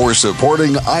you for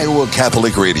supporting Iowa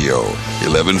Catholic Radio,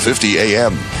 1150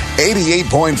 AM,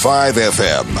 88.5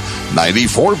 FM,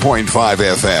 94.5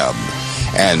 FM,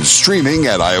 and streaming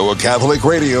at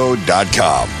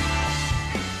iowacatholicradio.com.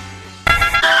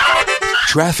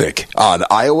 Traffic on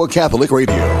Iowa Catholic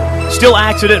Radio. Still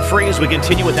accident-free as we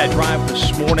continue with that drive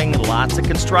this morning. Lots of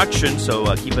construction,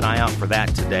 so keep an eye out for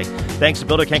that today. Thanks to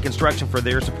Builder Ken Construction for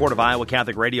their support of Iowa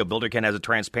Catholic Radio. Builder Ken has a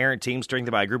transparent team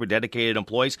strengthened by a group of dedicated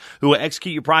employees who will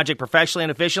execute your project professionally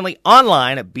and efficiently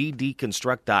online at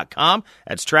bdconstruct.com.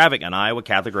 That's traffic on Iowa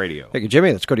Catholic Radio. Thank you,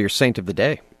 Jimmy. Let's go to your Saint of the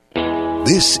Day.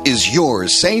 This is your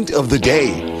Saint of the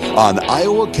Day on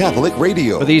Iowa Catholic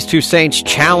Radio. Well, these two saints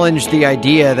challenge the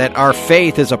idea that our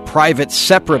faith is a private,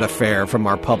 separate affair from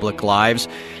our public lives.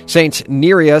 Saints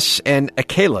Nereus and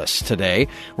Achelous today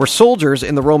were soldiers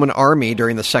in the Roman army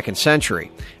during the 2nd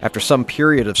century. After some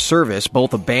period of service,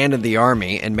 both abandoned the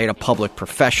army and made a public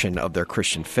profession of their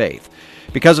Christian faith.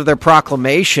 Because of their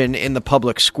proclamation in the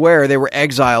public square, they were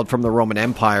exiled from the Roman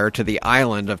Empire to the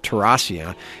island of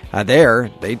Tarasia. There,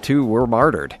 they too were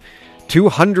martyred.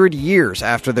 200 years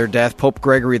after their death, Pope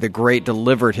Gregory the Great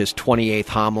delivered his 28th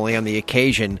homily on the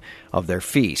occasion of their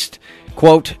feast.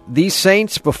 Quote, "These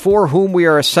saints before whom we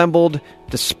are assembled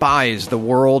despised the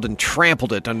world and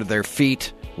trampled it under their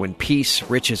feet when peace,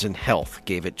 riches, and health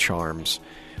gave it charms."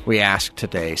 We ask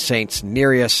today Saints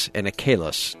Nereus and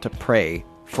Achelous to pray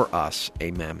for us.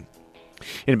 Amen.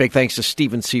 And a big thanks to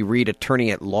Stephen C. Reed,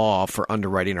 attorney at law, for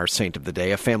underwriting our Saint of the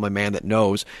Day, a family man that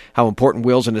knows how important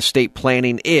wills and estate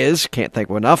planning is. Can't thank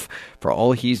him enough for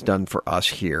all he's done for us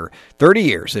here. 30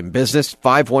 years in business,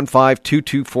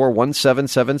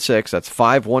 515-224-1776. That's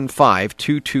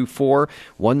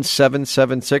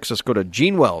 515-224-1776. Let's go to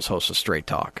Gene Wells, host of Straight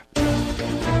Talk.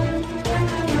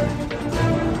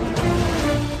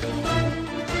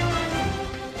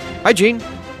 Hi, Gene.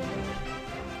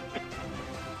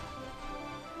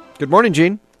 Good morning,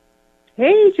 Gene.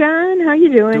 Hey, John. How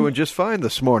you doing? Doing just fine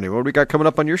this morning. What do we got coming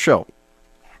up on your show?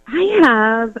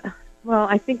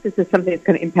 I think this is something that's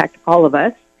going to impact all of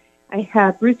us. I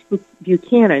have Bruce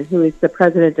Buchanan, who is the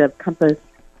president of Compass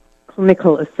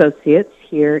Clinical Associates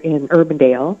here in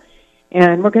Urbandale.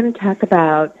 And we're going to talk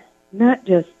about not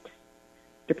just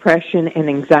depression and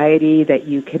anxiety that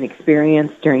you can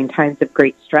experience during times of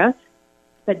great stress,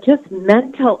 but just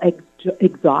mental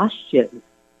exhaustion.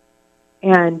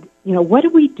 And, what do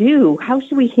we do? How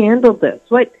should we handle this?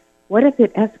 What if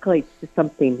it escalates to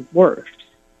something worse?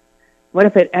 What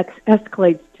if it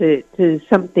escalates to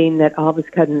something that all of a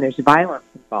sudden there's violence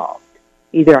involved,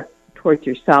 either towards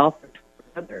yourself or towards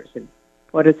others? And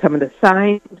what are some of the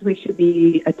signs we should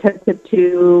be attentive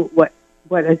to? What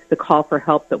is the call for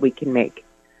help that we can make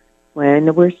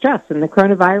when we're stressed? And the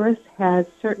coronavirus has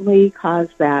certainly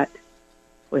caused that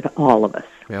with all of us.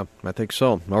 Yeah, I think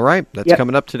so. All right. That's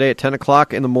coming up today at 10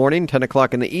 o'clock in the morning, 10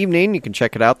 o'clock in the evening. You can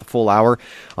check it out, the full hour,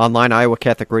 online,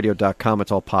 iowacatholicradio.com.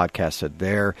 It's all podcasted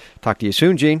there. Talk to you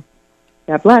soon, Gene.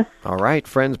 God bless. All right,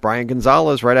 friends. Brian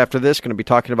Gonzalez, right after this, going to be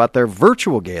talking about their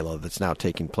virtual gala that's now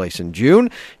taking place in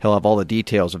June. He'll have all the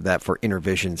details of that for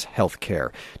Intervisions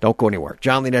Healthcare. Don't go anywhere.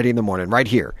 John Leonetti in the morning, right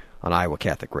here on Iowa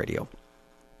Catholic Radio.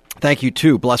 Thank you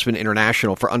to Blessman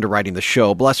International for underwriting the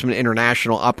show. Blessman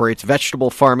International operates vegetable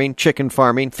farming, chicken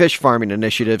farming, fish farming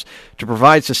initiatives to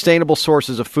provide sustainable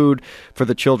sources of food for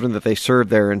the children that they serve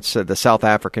there in the South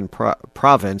African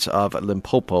province of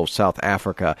Limpopo, South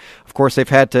Africa. Of course, they've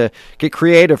had to get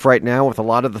creative right now with a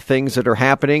lot of the things that are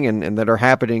happening and that are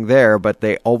happening there, but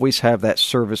they always have that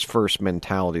service-first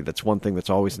mentality. That's one thing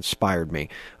that's always inspired me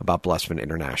about Blessman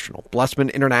International.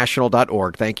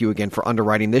 BlessmanInternational.org. Thank you again for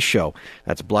underwriting this show.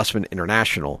 That's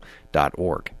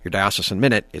BlessmanInternational.org. Your Diocesan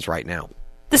Minute is right now.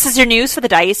 This is your news for the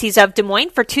Diocese of Des Moines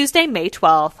for Tuesday, May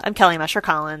 12th. I'm Kelly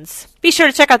Mesher-Collins. Be sure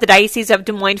to check out the Diocese of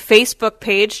Des Moines Facebook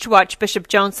page to watch Bishop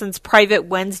Johnson's private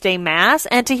Wednesday Mass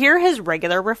and to hear his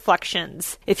regular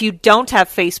reflections. If you don't have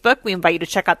Facebook, we invite you to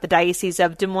check out the Diocese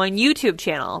of Des Moines YouTube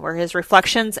channel, where his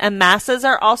reflections and Masses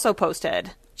are also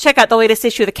posted. Check out the latest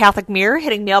issue of the Catholic Mirror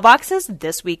hitting mailboxes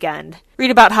this weekend. Read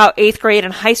about how 8th grade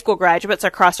and high school graduates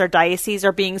across our diocese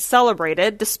are being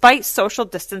celebrated despite social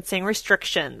distancing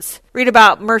restrictions. Read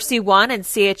about Mercy One and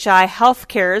CHI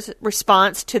Healthcare's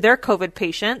response to their COVID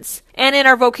patients. And in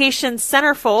our Vocations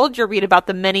Centerfold, you'll read about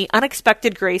the many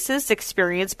unexpected graces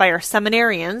experienced by our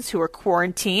seminarians who are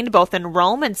quarantined both in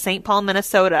Rome and St. Paul,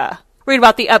 Minnesota. Read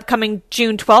about the upcoming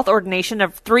June 12th ordination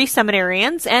of 3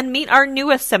 seminarians and meet our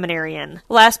newest seminarian.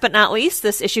 Last but not least,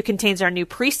 this issue contains our new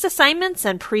priest assignments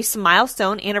and priest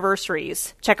milestone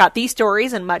anniversaries. Check out these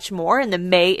stories and much more in the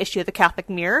May issue of the Catholic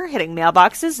Mirror hitting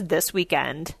mailboxes this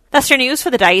weekend. That's your news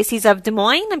for the Diocese of Des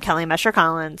Moines. I'm Kelly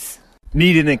Mesher-Collins.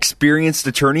 Need an experienced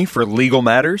attorney for legal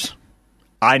matters?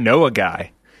 I know a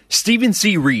guy. Stephen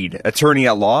C. Reed, attorney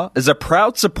at law, is a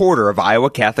proud supporter of Iowa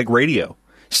Catholic Radio.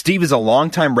 Steve is a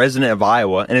longtime resident of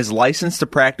Iowa and is licensed to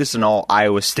practice in all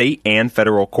Iowa state and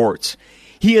federal courts.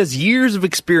 He has years of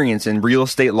experience in real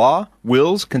estate law,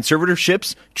 wills,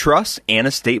 conservatorships, trusts, and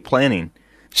estate planning.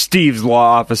 Steve's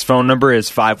law office phone number is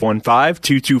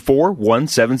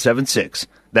 515-224-1776.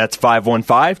 That's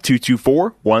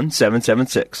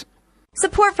 515-224-1776.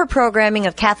 Support for programming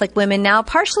of Catholic Women Now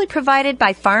partially provided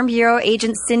by Farm Bureau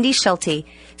agent Cindy Schulte.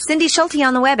 Cindy Schulte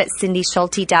on the web at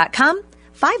cindyschulte.com.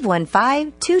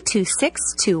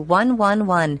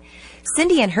 515-226-2111.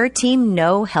 Cindy and her team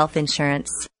know health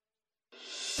insurance.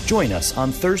 Join us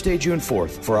on Thursday, June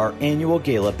 4th for our annual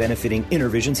gala benefiting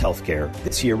Intervisions Healthcare.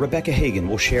 This year, Rebecca Hagan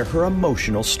will share her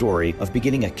emotional story of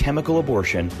beginning a chemical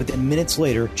abortion, but then minutes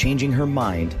later changing her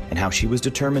mind and how she was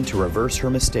determined to reverse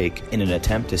her mistake in an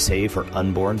attempt to save her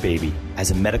unborn baby. As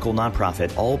a medical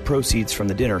nonprofit, all proceeds from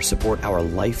the dinner support our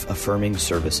life-affirming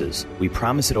services. We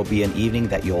promise it'll be an evening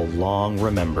that you'll long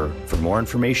remember. For more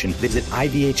information, visit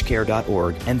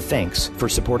ivhcare.org, and thanks for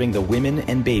supporting the women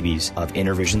and babies of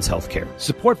Intervisions Healthcare.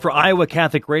 Support for Iowa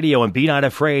Catholic Radio and Be Not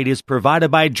Afraid is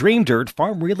provided by Dream Dirt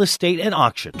Farm Real Estate and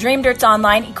Auction. Dream Dirt's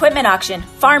online equipment auction,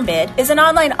 Farm Bid, is an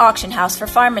online auction house for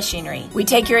farm machinery. We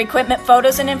take your equipment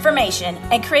photos and information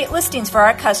and create listings for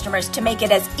our customers to make it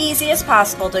as easy as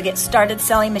possible to get started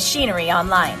selling machinery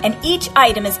online. And each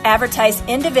item is advertised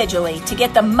individually to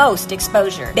get the most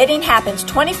exposure. Bidding happens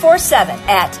 24/7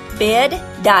 at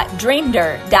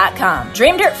bid.dreamdirt.com.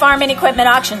 Dream Dirt Farm and Equipment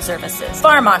Auction Services.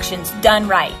 Farm auctions done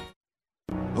right.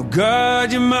 Oh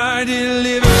God, you're my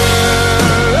deliverer.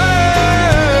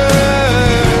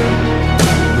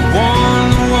 The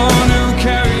one who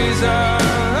carries our...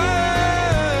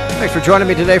 Thanks for joining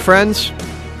me today, friends.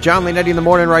 John Leonetti in the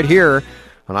morning right here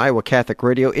on Iowa Catholic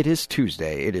Radio. It is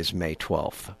Tuesday. It is May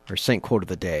 12th. Our Saint quote of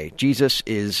the day: Jesus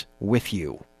is with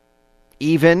you.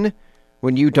 Even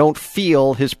when you don't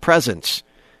feel his presence,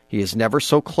 he is never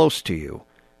so close to you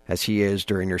as he is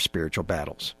during your spiritual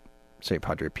battles. St.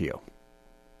 Padre Pio.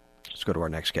 Let's go to our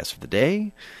next guest of the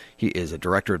day. He is a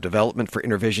Director of Development for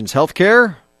Intervisions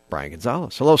Healthcare, Brian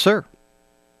Gonzalez. Hello, sir.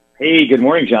 Hey, good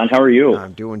morning, John. How are you?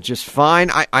 I'm doing just fine.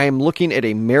 I am looking at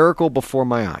a miracle before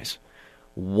my eyes.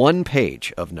 1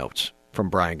 page of notes from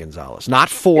Brian Gonzalez. Not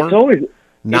 4. It's always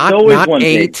not 1 8,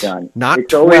 page, John. not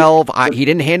It's 12. He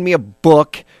didn't hand me a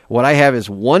book. What I have is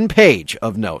 1 page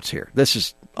of notes here. This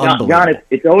is unbelievable. John,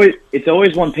 it's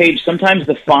always 1 page. Sometimes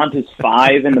the font is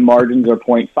 5 and the margins are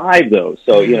 0.5, though.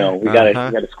 So we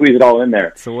gotta squeeze it all in there.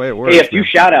 That's the way it works. Hey, a few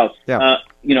shout outs. Yeah.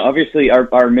 Obviously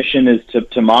our mission is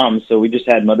to moms. So we just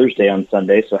had Mother's Day on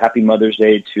Sunday. So happy Mother's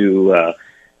Day to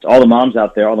all the moms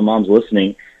out there, all the moms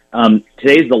listening.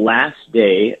 Today's the last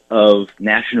day of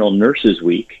National Nurses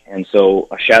Week, and so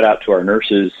a shout out to our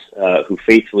nurses who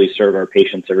faithfully serve our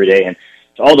patients every day, and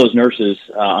to all those nurses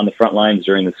on the front lines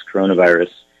during this coronavirus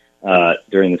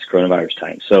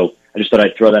time. So I just thought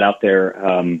I'd throw that out there.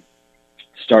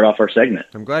 start off our segment.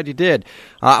 I'm glad you did.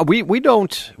 We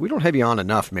don't have you on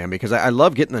enough, man, because I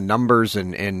love getting the numbers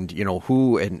and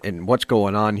who and what's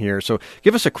going on here. So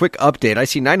give us a quick update. I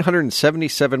see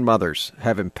 977 mothers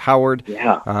have been empowered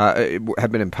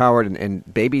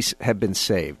and babies have been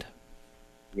saved.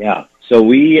 Yeah. So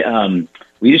we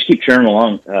just keep churning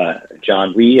along,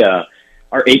 John.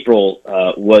 Our April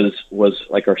was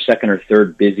like our second or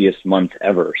third busiest month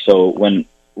ever. So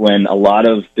when a lot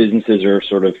of businesses are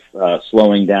sort of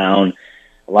slowing down,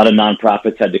 a lot of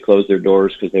nonprofits had to close their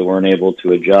doors because they weren't able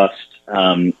to adjust.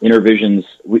 Intervisions,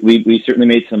 we certainly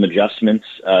made some adjustments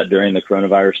during the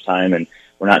coronavirus time, and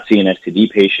we're not seeing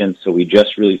STD patients, so we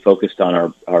just really focused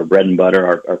on our bread and butter,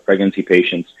 our pregnancy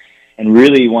patients, and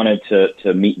really wanted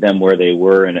to meet them where they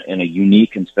were in a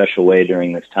unique and special way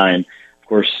during this time. Of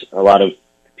course, a lot of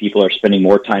people are spending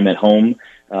more time at home.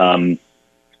 Well,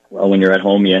 when you're at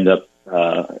home, you end up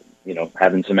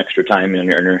having some extra time in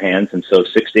your hands. And so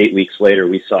 6 to 8 weeks later,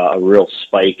 we saw a real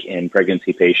spike in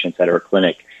pregnancy patients at our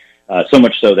clinic. So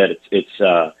much so that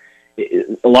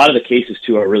a lot of the cases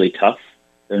too are really tough.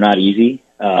 They're not easy.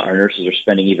 Our nurses are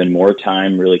spending even more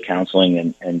time really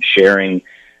counseling and sharing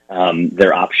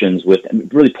their options with,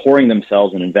 and really pouring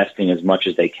themselves and investing as much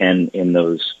as they can in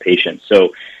those patients.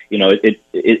 So,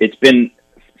 it's been,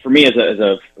 for me as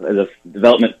a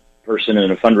development person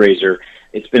and a fundraiser,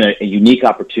 it's been a unique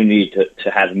opportunity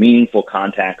to have meaningful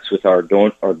contacts with our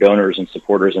donors and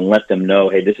supporters and let them know,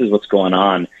 hey, this is what's going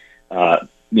on,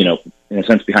 in a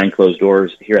sense, behind closed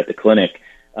doors here at the clinic.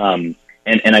 And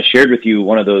I shared with you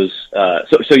one of those,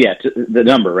 the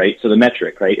number, right? So the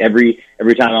metric, right? Every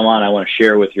time I'm on, I want to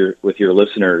share with your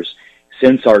listeners,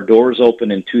 since our doors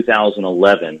opened in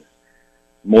 2011,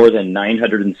 more than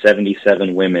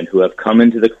 977 women who have come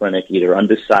into the clinic, either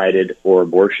undecided or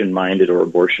abortion-minded or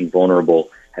abortion-vulnerable,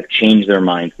 have changed their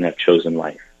minds and have chosen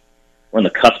life. We're on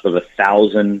the cusp of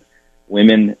 1,000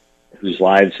 women whose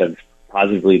lives have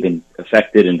positively been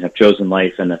affected and have chosen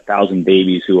life, and 1,000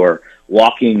 babies who are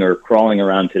walking or crawling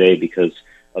around today because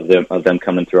of them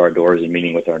coming through our doors and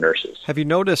meeting with our nurses. Have you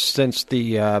noticed since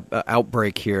the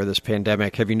outbreak here, this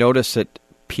pandemic, have you noticed that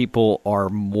people are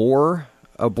more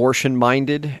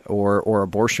abortion-minded or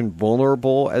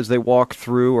abortion-vulnerable as they walk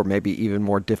through, or maybe even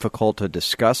more difficult to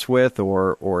discuss with,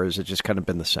 or has it just kind of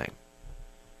been the same?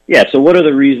 Yeah, so what are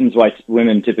the reasons why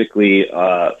women typically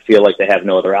feel like they have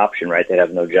no other option, right? They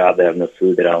have no job, they have no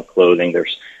food, they don't have clothing. Their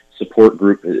support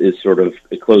group is sort of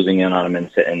closing in on them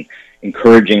and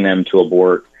encouraging them to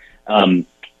abort.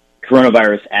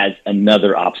 Coronavirus adds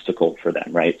another obstacle for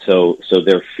them, right? So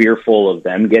they're fearful of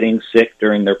them getting sick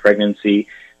during their pregnancy.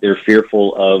 They're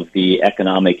fearful of the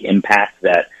economic impact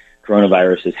that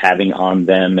coronavirus is having on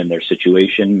them and their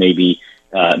situation. Maybe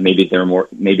they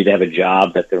have a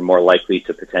job that they're more likely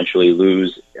to potentially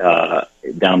lose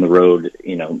down the road,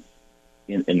 in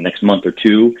the next month or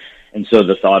two. And so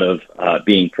the thought of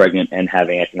being pregnant and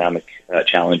having economic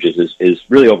challenges is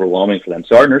really overwhelming for them.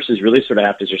 So our nurses really sort of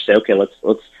have to just say, okay, let's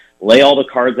lay all the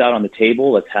cards out on the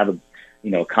table. Let's have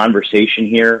a conversation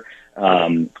here.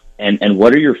 And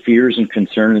what are your fears and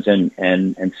concerns,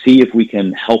 and see if we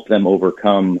can help them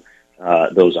overcome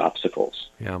those obstacles.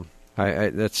 Yeah,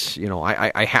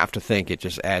 I have to think it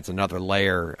just adds another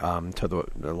layer to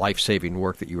the life-saving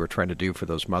work that you were trying to do for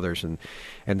those mothers and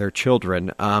their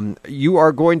children. You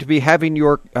are going to be having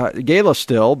your gala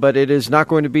still, but it is not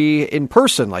going to be in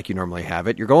person like you normally have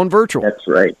it. You're going virtual. That's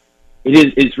right. It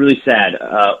is. It's really sad.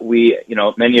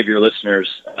 Many of your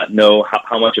listeners know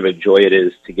how much of a joy it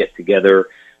is to get together.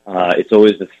 It's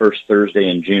always the first Thursday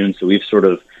in June, so we've sort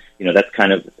of, that's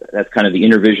kind of the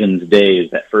Intervisions Day,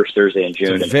 is that first Thursday in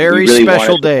June. It's a very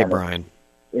special day, Brian.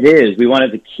 It is. We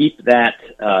wanted to keep that.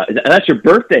 That's your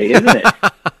birthday, isn't it?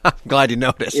 I'm glad you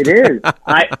noticed. It is.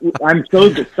 I'm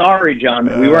so sorry,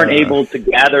 John. We weren't able to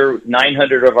gather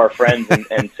 900 of our friends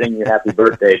and sing you happy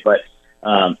birthday, but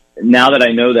now that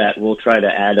I know that, we'll try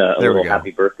to add a little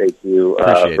happy birthday to you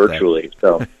virtually. That.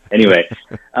 So anyway,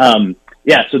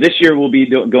 so this year we'll be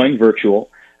going virtual,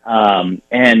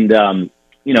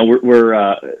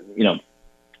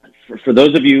 for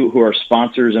those of you who are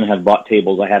sponsors and have bought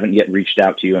tables, I haven't yet reached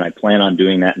out to you, and I plan on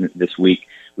doing that this week.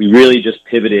 We really just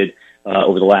pivoted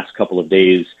over the last couple of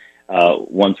days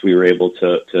once we were able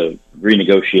to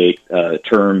renegotiate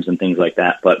terms and things like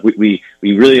that. But we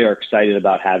really are excited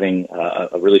about having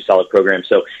a really solid program.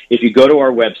 So if you go to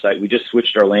our website, we just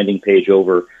switched our landing page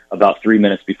over about 3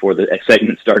 minutes before the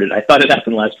segment started. I thought it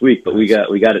happened last week, but we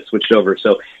got it switched over.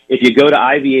 So if you go to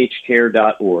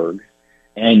ivhcare.org,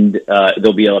 and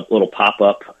there'll be a little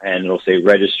pop-up, and it'll say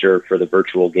register for the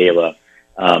virtual gala.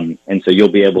 And so you'll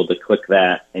be able to click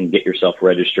that and get yourself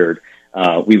registered.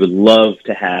 We would love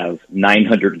to have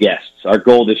 900 guests. Our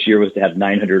goal this year was to have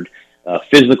 900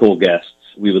 physical guests.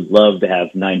 We would love to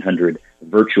have 900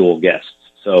 virtual guests.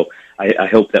 So I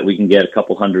hope that we can get a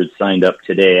couple hundred signed up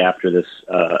today after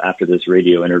this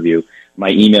radio interview. My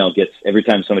email gets, every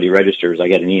time somebody registers, I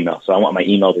get an email. So I want my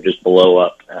email to just blow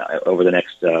up over the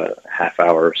next half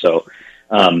hour or so.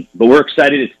 But we're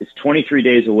excited. It's 23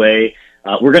 days away.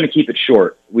 We're going to keep it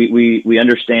short. We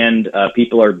understand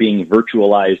people are being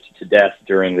virtualized to death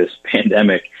during this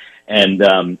pandemic. And,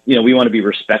 we want to be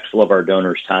respectful of our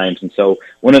donors' times. And so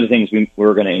one of the things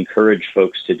we're going to encourage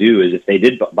folks to do is if they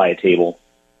did buy a table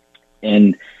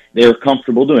and they're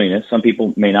comfortable doing this, some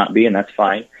people may not be, and that's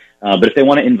fine. But if they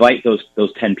want to invite those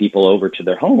 10 people over to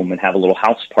their home and have a little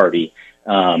house party,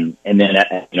 and then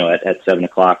at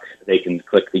 7:00, they can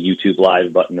click the YouTube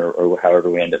Live button or however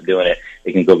we end up doing it.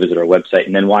 They can go visit our website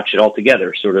and then watch it all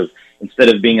together. Sort of instead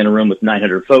of being in a room with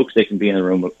 900 folks, they can be in a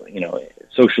room with,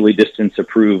 socially distance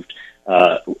approved,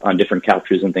 on different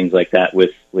couches and things like that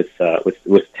with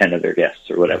 10 of their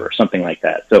guests or whatever, something like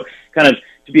that. So kind of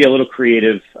to be a little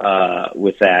creative,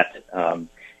 with that.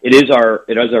 It is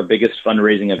our biggest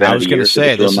fundraising event. I was going to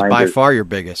say, this is by far your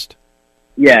biggest.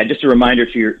 Yeah, just a reminder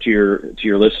to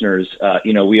your listeners.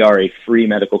 We are a free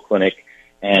medical clinic,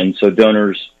 and so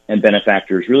donors and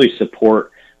benefactors really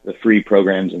support the free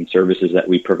programs and services that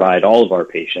we provide all of our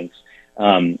patients.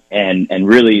 And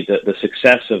really, the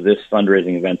success of this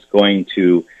fundraising event is going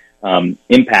to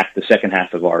impact the second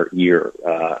half of our year.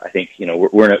 I think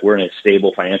we're in a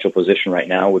stable financial position right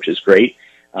now, which is great.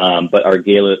 But our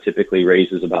gala typically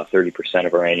raises about 30%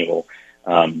 of our annual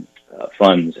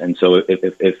funds, and so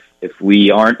if we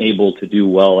aren't able to do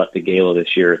well at the gala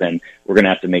this year, then we're going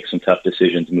to have to make some tough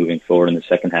decisions moving forward in the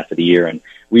second half of the year. And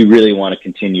we really want to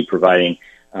continue providing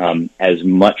as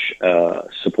much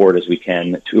support as we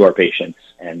can to our patients,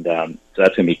 and so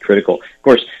that's going to be critical. Of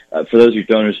course, for those of your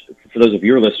donors, for those of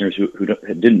your listeners who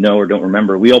didn't know or don't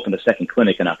remember, we opened a second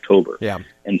clinic in October. Yeah,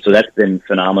 and so that's been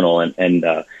phenomenal. And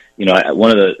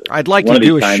I'd like to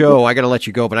do a show. I got to let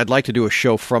you go, but I'd like to do a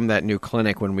show from that new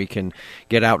clinic when we can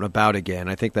get out and about again.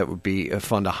 I think that would be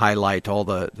fun to highlight all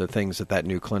the things that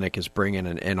new clinic is bringing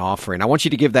and offering. I want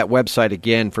you to give that website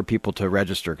again for people to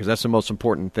register, because that's the most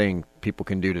important thing people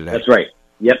can do today. That's right.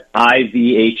 Yep,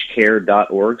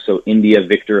 ivhcare.org, so India,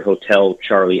 Victor, Hotel,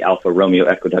 Charlie, Alpha, Romeo,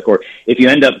 Echo.org. If you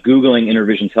end up Googling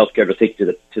Intervisions Healthcare, it'll take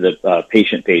you to the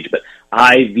patient page, but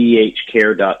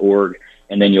ivhcare.org.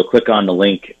 And then you'll click on the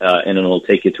link, and it'll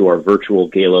take you to our virtual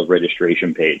gala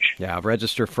registration page. Yeah,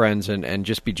 register friends and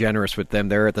just be generous with them.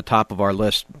 They're at the top of our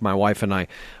list, my wife and I,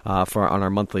 on our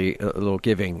monthly little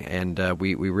giving. And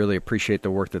we really appreciate the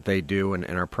work that they do and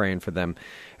are praying for them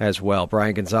as well.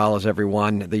 Brian Gonzalez,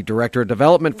 everyone, the Director of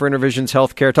Development for Intervisions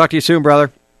Healthcare. Talk to you soon,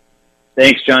 brother.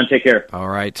 Thanks, John. Take care. All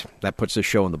right. That puts this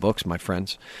show in the books, my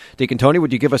friends. Deacon Tony,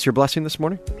 would you give us your blessing this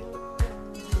morning?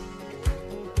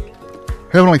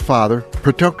 Heavenly Father,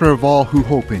 protector of all who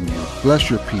hope in you, bless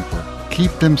your people,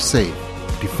 keep them safe,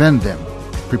 defend them,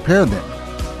 prepare them,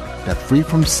 that free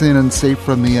from sin and safe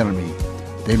from the enemy,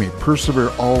 they may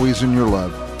persevere always in your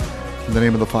love. In the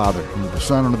name of the Father, and of the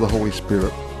Son, and of the Holy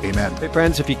Spirit. Amen. Hey,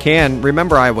 friends, if you can,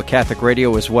 remember Iowa Catholic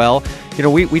Radio as well.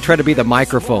 We try to be the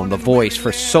microphone, the voice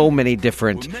for so many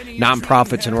different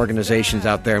nonprofits and organizations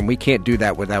out there, and we can't do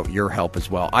that without your help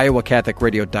as well.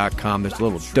 IowaCatholicRadio.com. There's a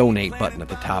little donate button at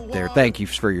the top there. Thank you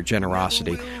for your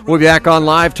generosity. We'll be back on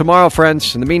live tomorrow,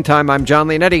 friends. In the meantime, I'm John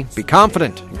Leonetti. Be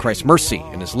confident in Christ's mercy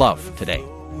and His love today.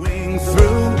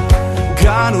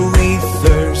 God, we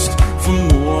thirst for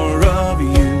more of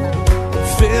you.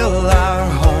 Fill our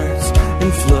hearts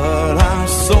and flood our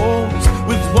souls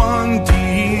with one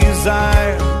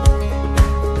desire,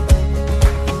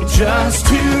 just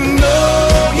to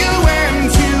know you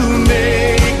and to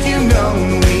make you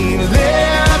known. We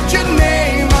lift your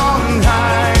name on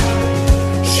high,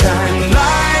 shine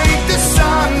like the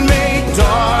sun, make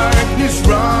darkness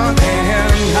run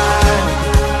and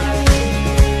hide.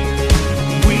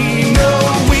 We know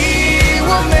we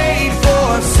were made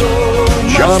for so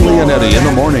much. John Leonetti in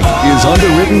the Morning is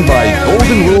underwritten by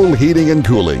Golden Rule Heating and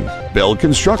Cooling, Bell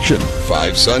Construction,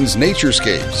 Five Sons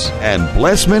Naturescapes, and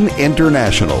Blessman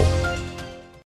International.